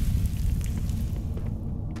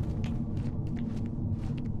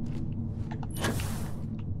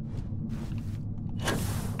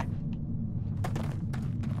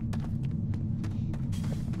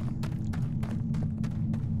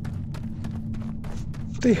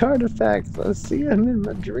 The artifacts, I see them in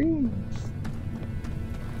my dreams.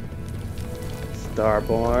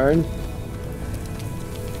 Starborn.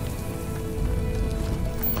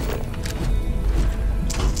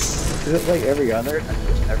 Is it like every other? I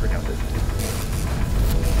just never noticed.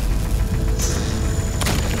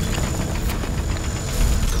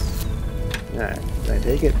 Alright, can I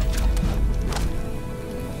take it?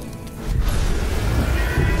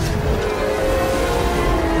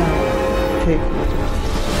 Take it.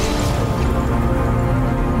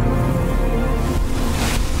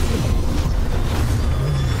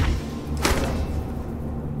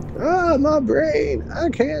 Ah, my brain! I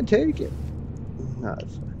can't take it. No,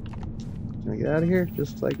 that's fine. Can I get out of here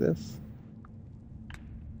just like this?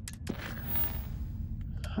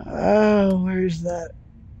 Oh, where's that?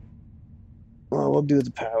 Well, we'll do the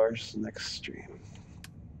powers next stream.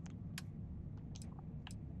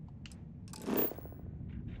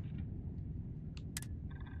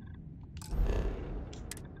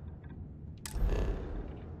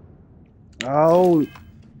 Oh,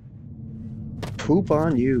 poop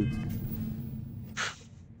on you.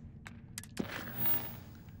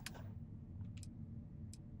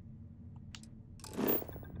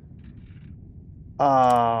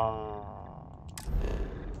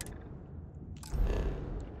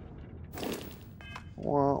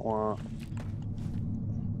 Wah, wah.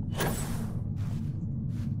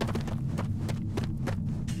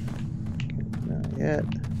 Not yet.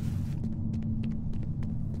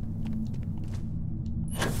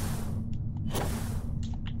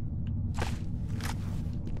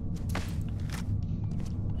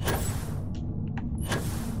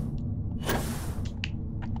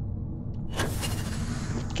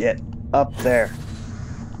 Get up there.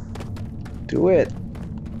 Do it.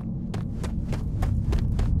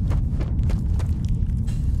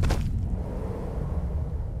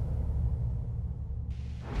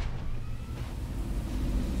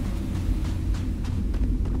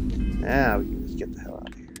 Now we can just get the hell out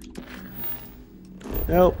of here.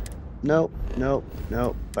 Nope. Nope. Nope,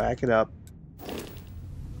 nope. Back it up.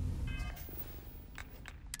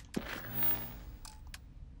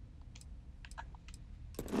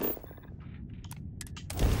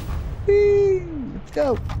 Whee! Let's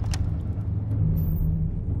go.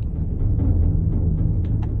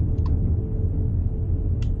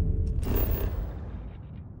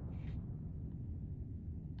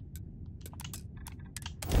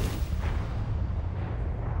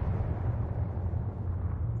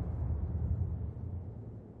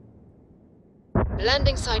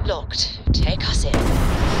 Landing site locked. Take us in.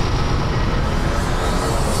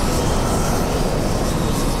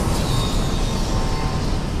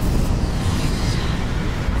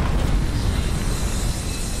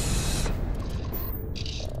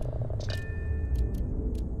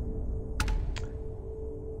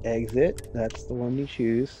 Exit. That's the one you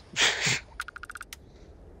choose.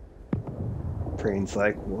 Brain's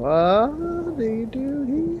like, what do you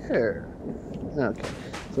do here? Okay.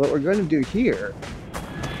 So what we're going to do here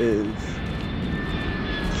is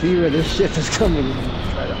see where this ship is coming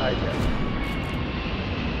and try to hijack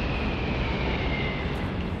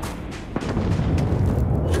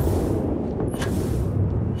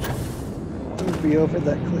it. Don't be over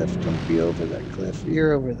that cliff. Don't be over that cliff.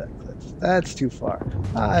 You're over that cliff. That's too far.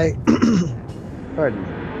 Hi. Pardon me.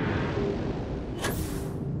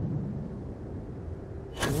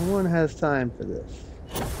 No one has time for this.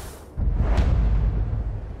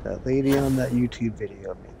 That lady on that YouTube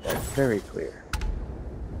video made that very clear.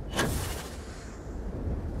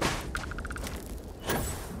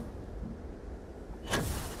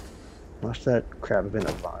 Must that crab have been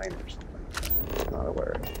a vine or something? Not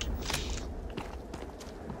aware of it.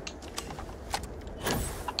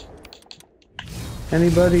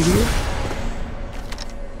 Anybody here?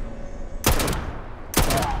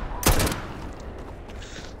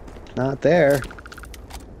 Not there.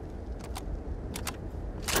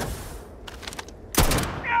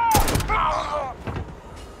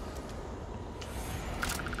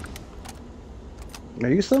 Are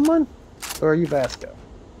you someone? Or are you Vasco?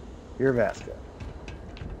 You're Vasco.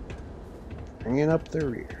 Bringing up the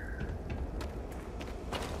rear.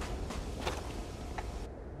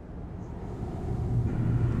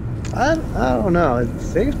 I don't know. It's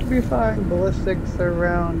safe to be firing ballistics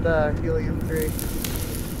around helium-3.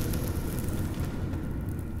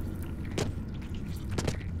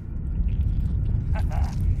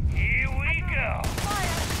 Here we go.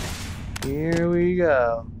 Here we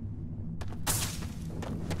go.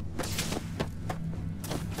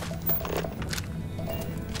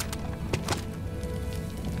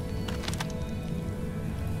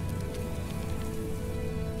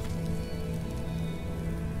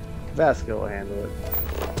 Vasco will handle it.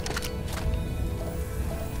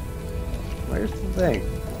 Where's the thing?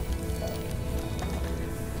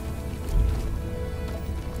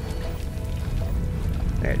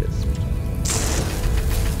 There it is.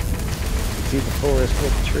 See the forest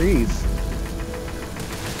with trees.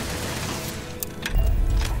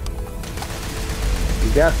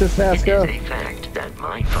 You got this, Vasco? It is a fact that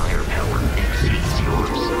my firepower exceeds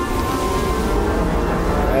yours.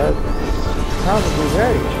 That's probably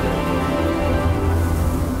very true.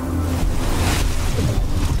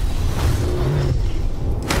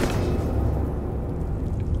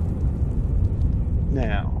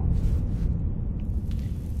 Now,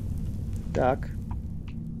 duck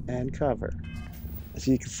and cover. As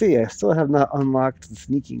you can see, I still have not unlocked the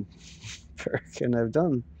sneaking perk, and I've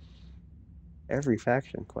done every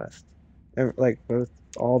faction quest. Like,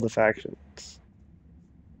 all the factions.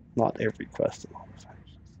 Not every quest in all the factions.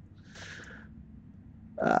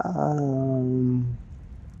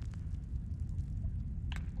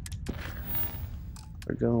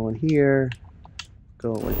 We're going here.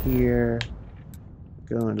 Going here.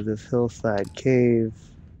 Going to this hillside cave.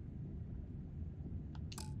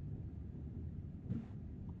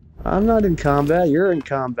 I'm not in combat. You're in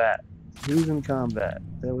combat. Who's in combat?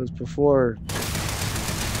 That was before.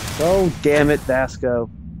 Oh, damn it, Vasco.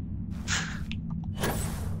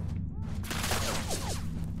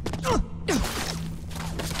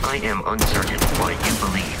 I am uncertain why you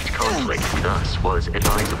believed conflict with us was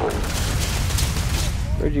advisable.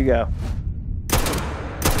 Where'd you go?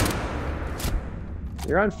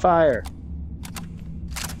 You're on fire.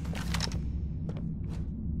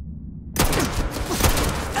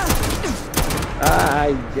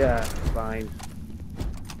 Yeah, fine.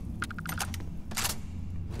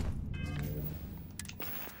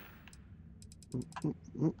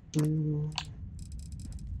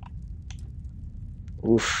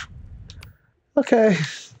 Oof. Okay,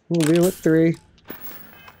 we'll deal with 3.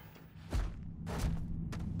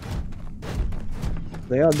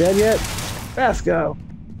 They all dead yet? Vasco!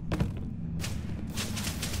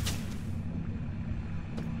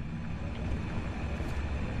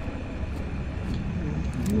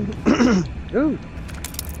 Ooh!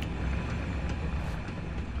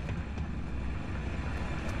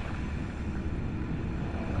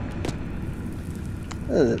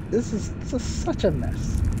 This is such a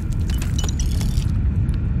mess.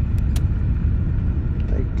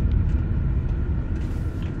 Like,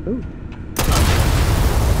 ooh!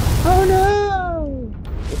 Oh no!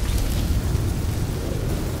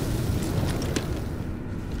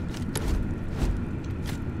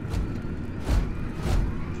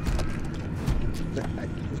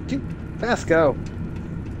 Dude, Vasco!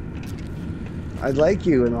 I like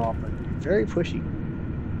you and all, but you're very pushy.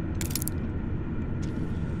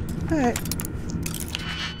 Alright.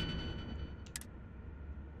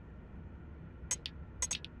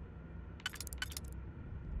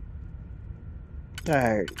 I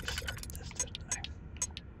already started this, didn't I?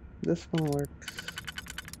 This one works.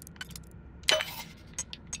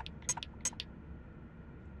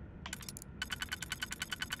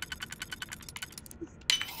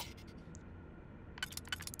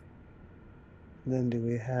 Then do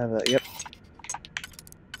we have a... Yep.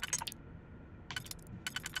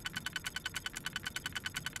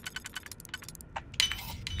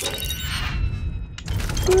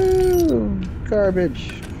 Woo!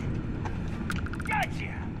 Garbage.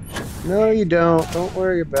 Gotcha. No, you don't. Don't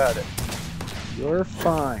worry about it. You're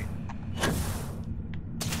fine.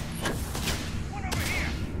 One over here.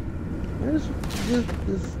 There's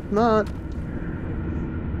just not.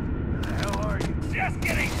 The hell are you? Just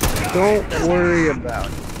kidding. Don't worry about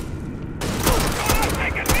it. You're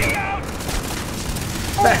taking me out.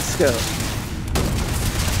 Vasco.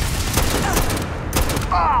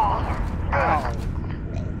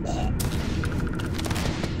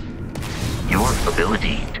 Your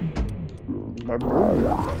ability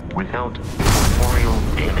without corporeal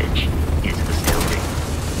damage is astounding.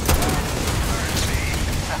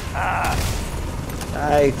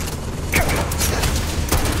 I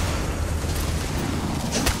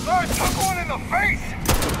took one in the face.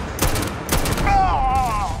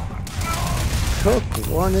 took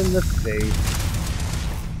one in the face.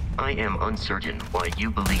 I am uncertain why you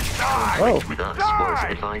believe conflict with us was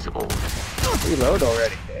advisable. Reload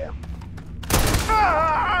already, damn.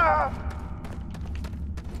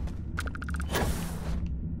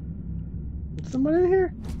 Is someone in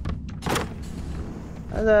here?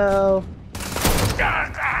 Hello.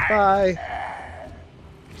 Bye.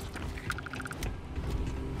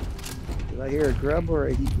 Did I hear a grub or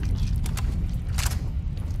a heat leech?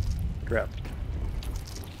 Grub.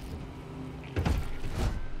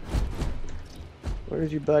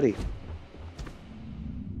 Where's your buddy?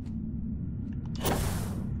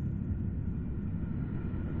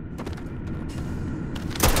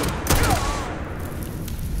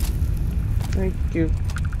 Thank you.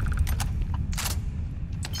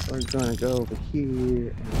 We're gonna go over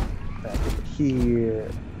here and back over here.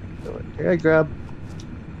 Go in here, grub.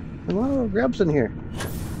 Hello, grubs in here.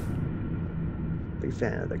 Big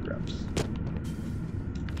fan of the grubs.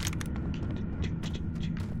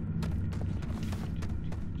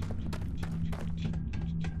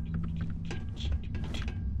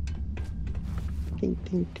 Tink,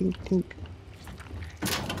 tink, tink, tink.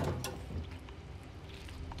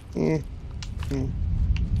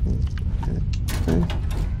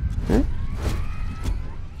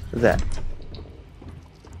 That.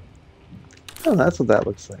 Oh, that's what that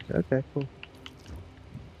looks like. Okay, cool.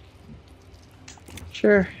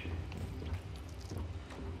 Sure.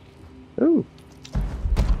 Ooh.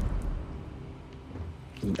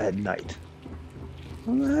 At night.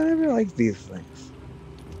 Well, I never like these things.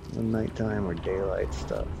 The nighttime or daylight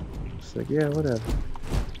stuff. It's like, yeah, whatever.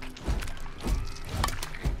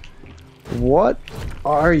 What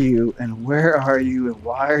are you and where are you and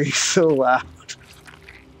why are you so loud?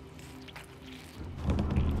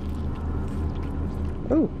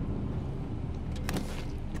 Oh.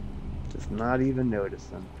 Just not even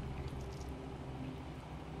noticing.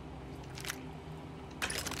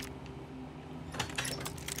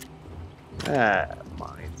 Ah,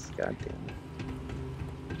 mines. Goddamn it.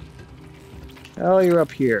 Oh, you're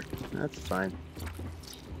up here. That's fine.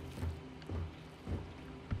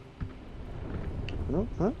 Oh,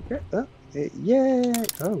 okay. Oh, yeah.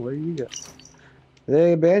 Oh, where do you go?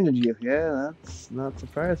 They abandoned you. Yeah, that's not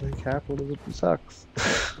surprising. Capitalism sucks.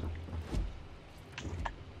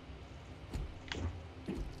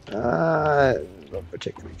 I don't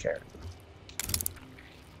particularly care.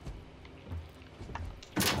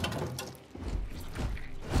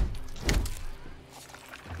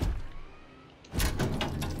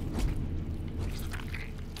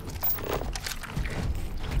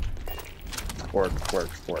 Works.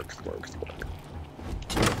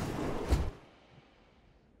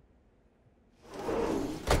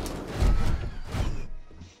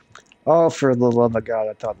 Oh, for the love of God,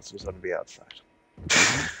 I thought this was going to be outside.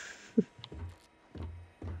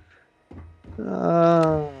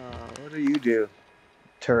 What do you do?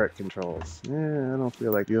 Turret controls. Yeah, I don't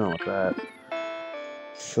feel like dealing with that.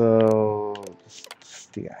 So,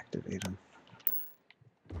 just deactivate them.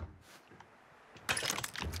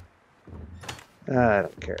 I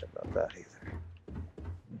don't care about that either.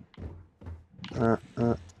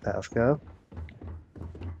 Let's go.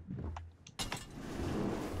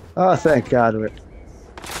 Oh, thank God.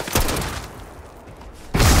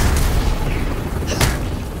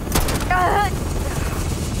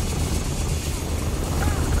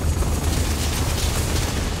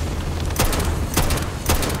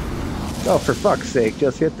 Oh, for fuck's sake,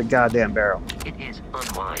 just hit the goddamn barrel. It is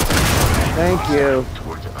unwise. Thank you.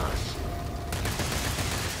 Towards us.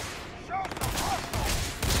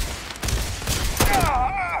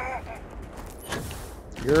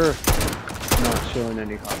 You're not showing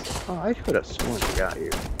any hustle. Oh, I could have sworn I got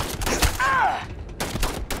you.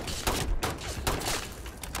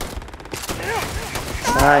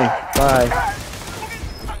 Bye.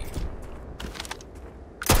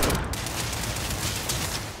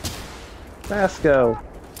 Vasco.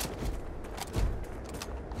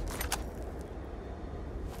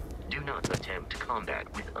 Do not attempt combat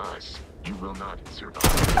with us. You will not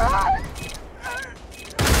survive.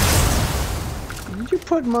 Did you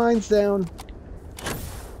put mines down?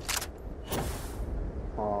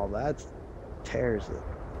 Oh, that tears it.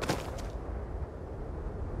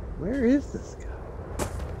 Where is this guy?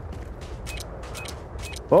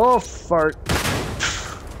 Oh, fart.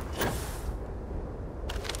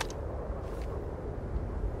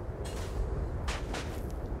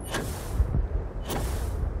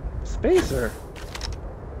 Spacer.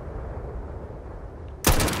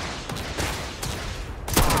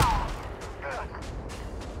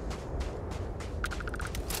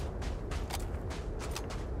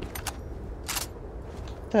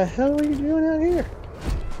 What the hell are you doing out here?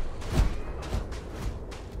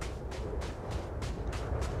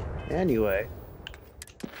 Anyway.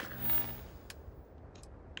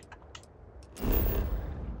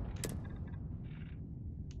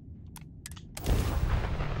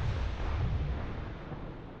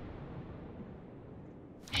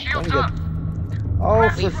 Shields up. Oh,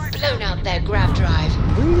 we've blown out their grav drive.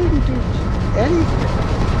 We didn't do anything.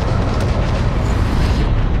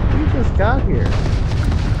 We just got here.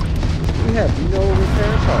 We have no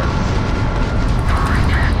repair parts.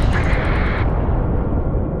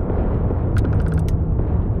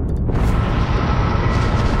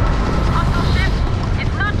 Hostile ship,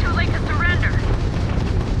 it's not too late to surrender.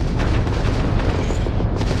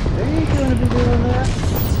 They ain't gonna be doing that.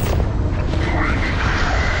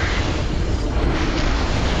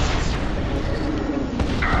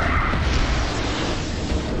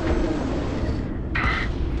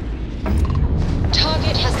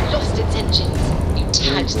 Target has lost its engines. You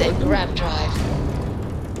tagged their grav drive.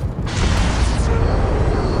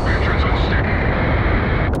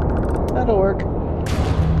 That'll work.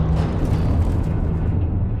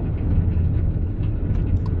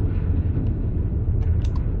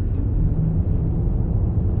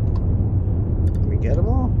 Can we get them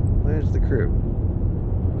all? Where's the crew?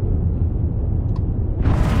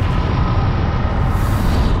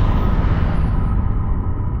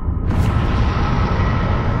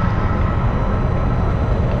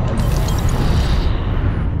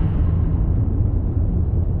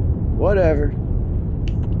 Whatever.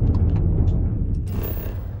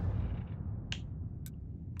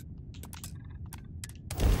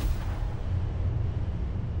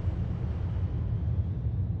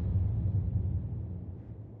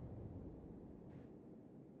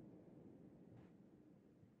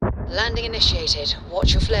 Landing initiated.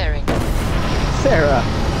 Watch your flaring. Sarah! I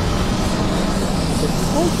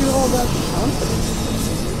told you all that confidence.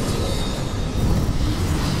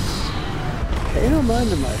 Pay no mind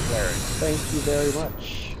to my flaring. Thank you very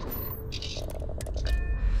much.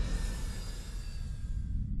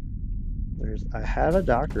 I have a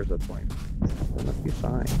doctor's appointment. It's gonna be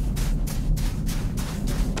fine.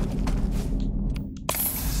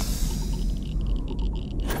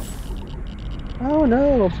 Oh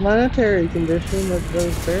no, a planetary condition that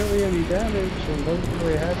does barely any damage and doesn't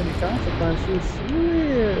really have any consequences.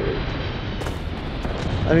 Weird.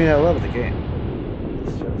 I mean, I love the game.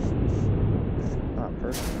 It's just, it's not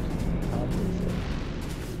perfect, obviously.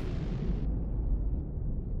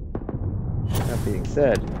 That being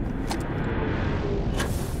said,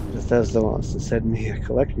 just Bethesda wants to send me a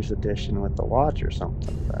collector's edition with the watch or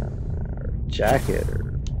something, or jacket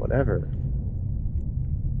or whatever.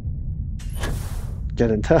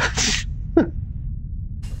 Get in touch.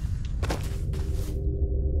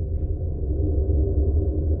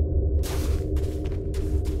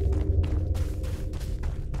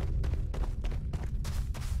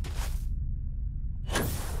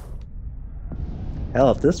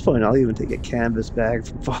 Hell, at this point, I'll even take a canvas bag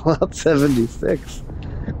from Fallout 76.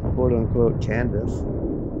 Quote-unquote canvas.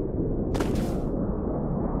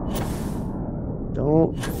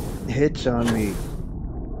 Don't hitch on me.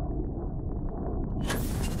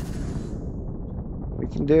 We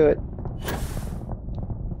can do it.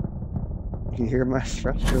 You can hear my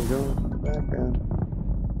thruster going in the background.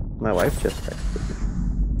 My wife just texted me.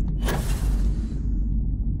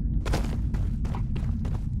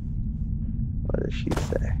 What does she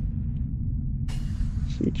say?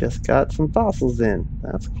 She just got some fossils in.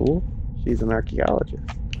 That's cool. She's an archaeologist.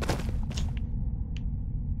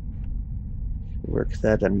 She works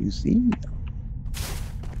at a museum.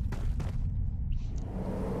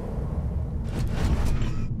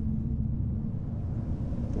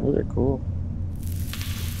 Those are cool.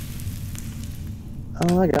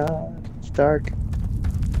 Oh my god, it's dark.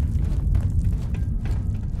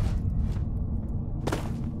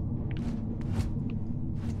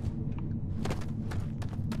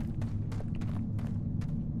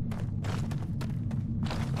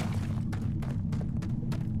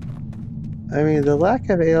 I mean, the lack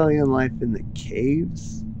of alien life in the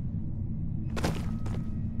caves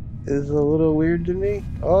is a little weird to me.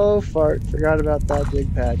 Oh, fart. Forgot about that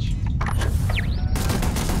big patch.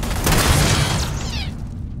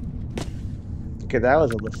 Okay, that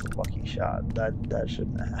was a little lucky shot. That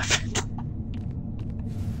shouldn't have happened.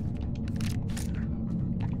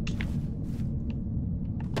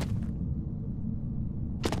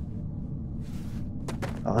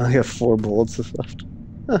 I only have 4 bullets left.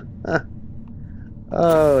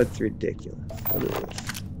 Oh, it's ridiculous. What is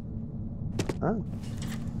this? Oh.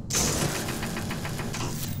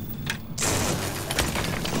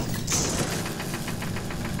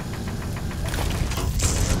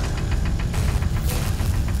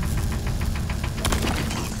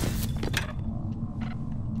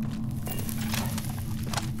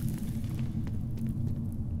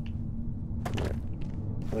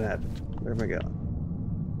 What happened? Where am I going?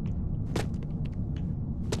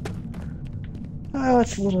 Oh,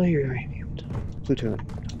 it's a little uranium. Plutonium.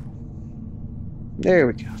 There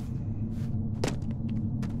we go.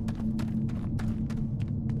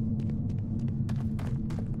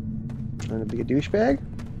 Trying to be a douchebag?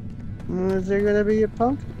 Is there gonna be a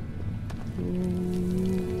punk?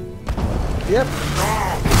 Yep.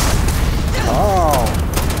 Oh.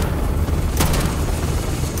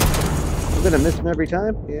 I'm gonna miss him every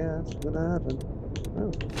time? Yeah, that's gonna happen.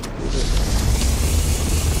 Oh.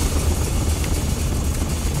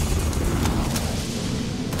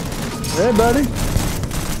 Hey, buddy.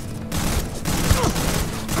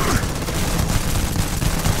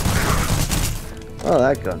 Oh,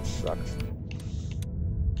 that gun sucks.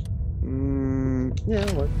 Yeah,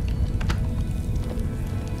 what?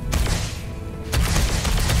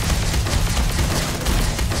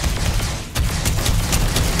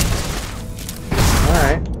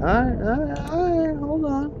 Alright, hold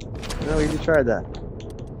on. No, we just tried that. I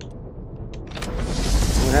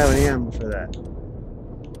don't have any ammo for that.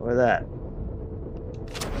 Or that.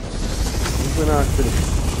 Moving on to the...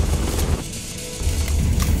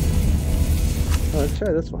 Oh, let's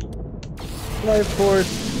try this one. Life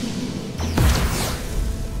force.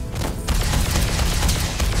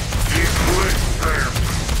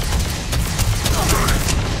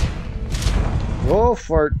 Oh,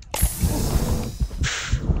 fart.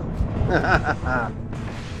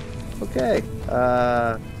 Okay.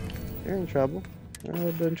 You're in trouble. You're a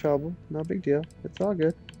little bit in trouble. No big deal. It's all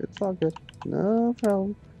good. It's all good. No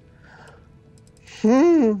problem.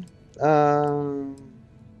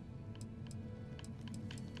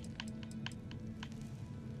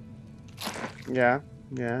 Yeah.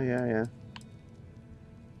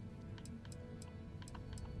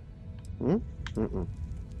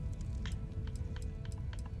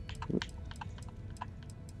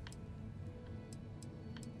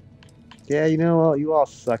 Yeah, you know what? You all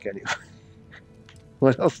suck anyway.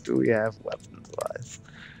 What else do we have weapons-wise?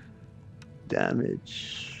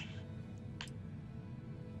 Damage.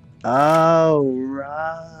 Oh,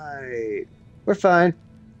 right. We're fine.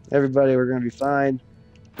 Everybody, we're going to be fine.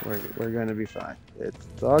 We're going to be fine.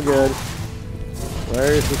 It's all good.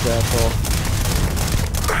 Where is this asshole?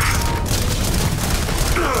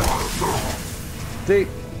 See?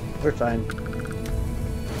 We're fine.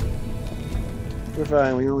 We're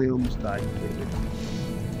fine. We only almost died.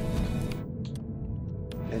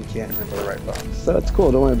 And can't remember the right box. So it's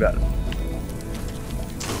cool. Don't worry about it.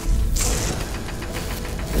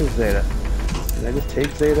 Where's Zeta? Did I just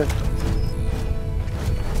take Zeta?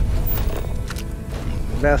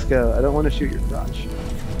 Vasco, I don't want to shoot your crotch.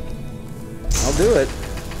 I'll do it.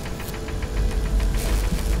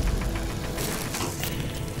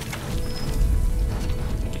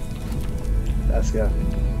 Vasco.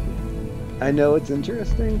 I know it's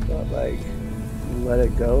interesting, but like, let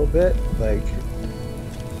it go a bit. Like,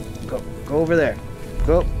 go over there.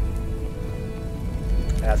 Go.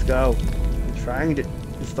 Vasco. I'm trying to.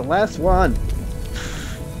 It's the last one.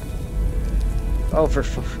 Oh, for.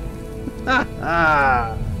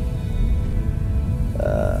 Ah.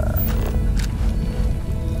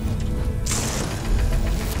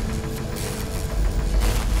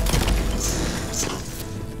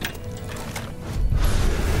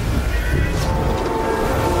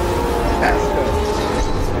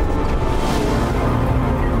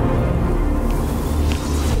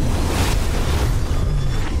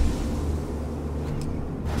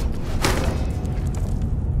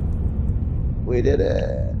 We did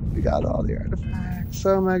it. We got all the artifacts.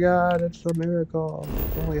 Oh my god, it's a miracle.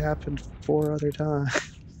 It's only happened 4 other times.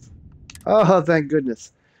 Oh, thank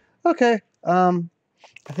goodness. Okay. I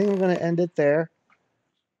think we're gonna end it there.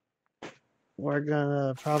 We're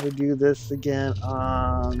gonna probably do this again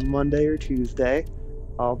on Monday or Tuesday.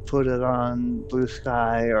 I'll put it on Blue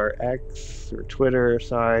Sky or X or Twitter.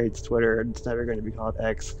 Sorry, it's Twitter. It's never going to be called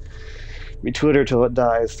X. It'll be Twitter till it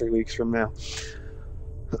dies 3 weeks from now.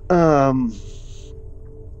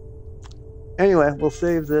 Anyway, we'll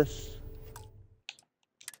save this.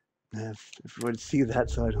 If everyone see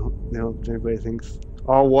that, so I don't know if anybody thinks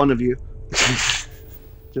all one of you.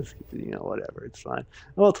 Just, whatever, it's fine.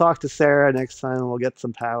 We'll talk to Sarah next time and we'll get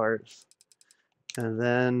some powers. And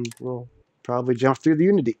then we'll probably jump through the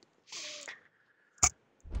Unity.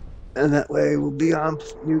 And that way we'll be on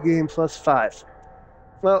New Game +5.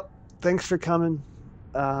 Well, thanks for coming.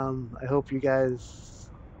 I hope you guys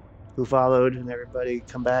who followed and everybody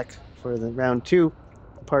come back for the round 2,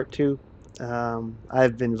 part 2.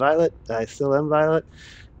 I've been Violet. I still am Violet.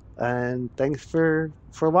 And thanks for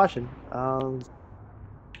watching.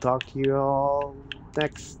 Talk to you all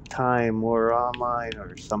next time or online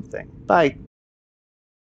or something. Bye.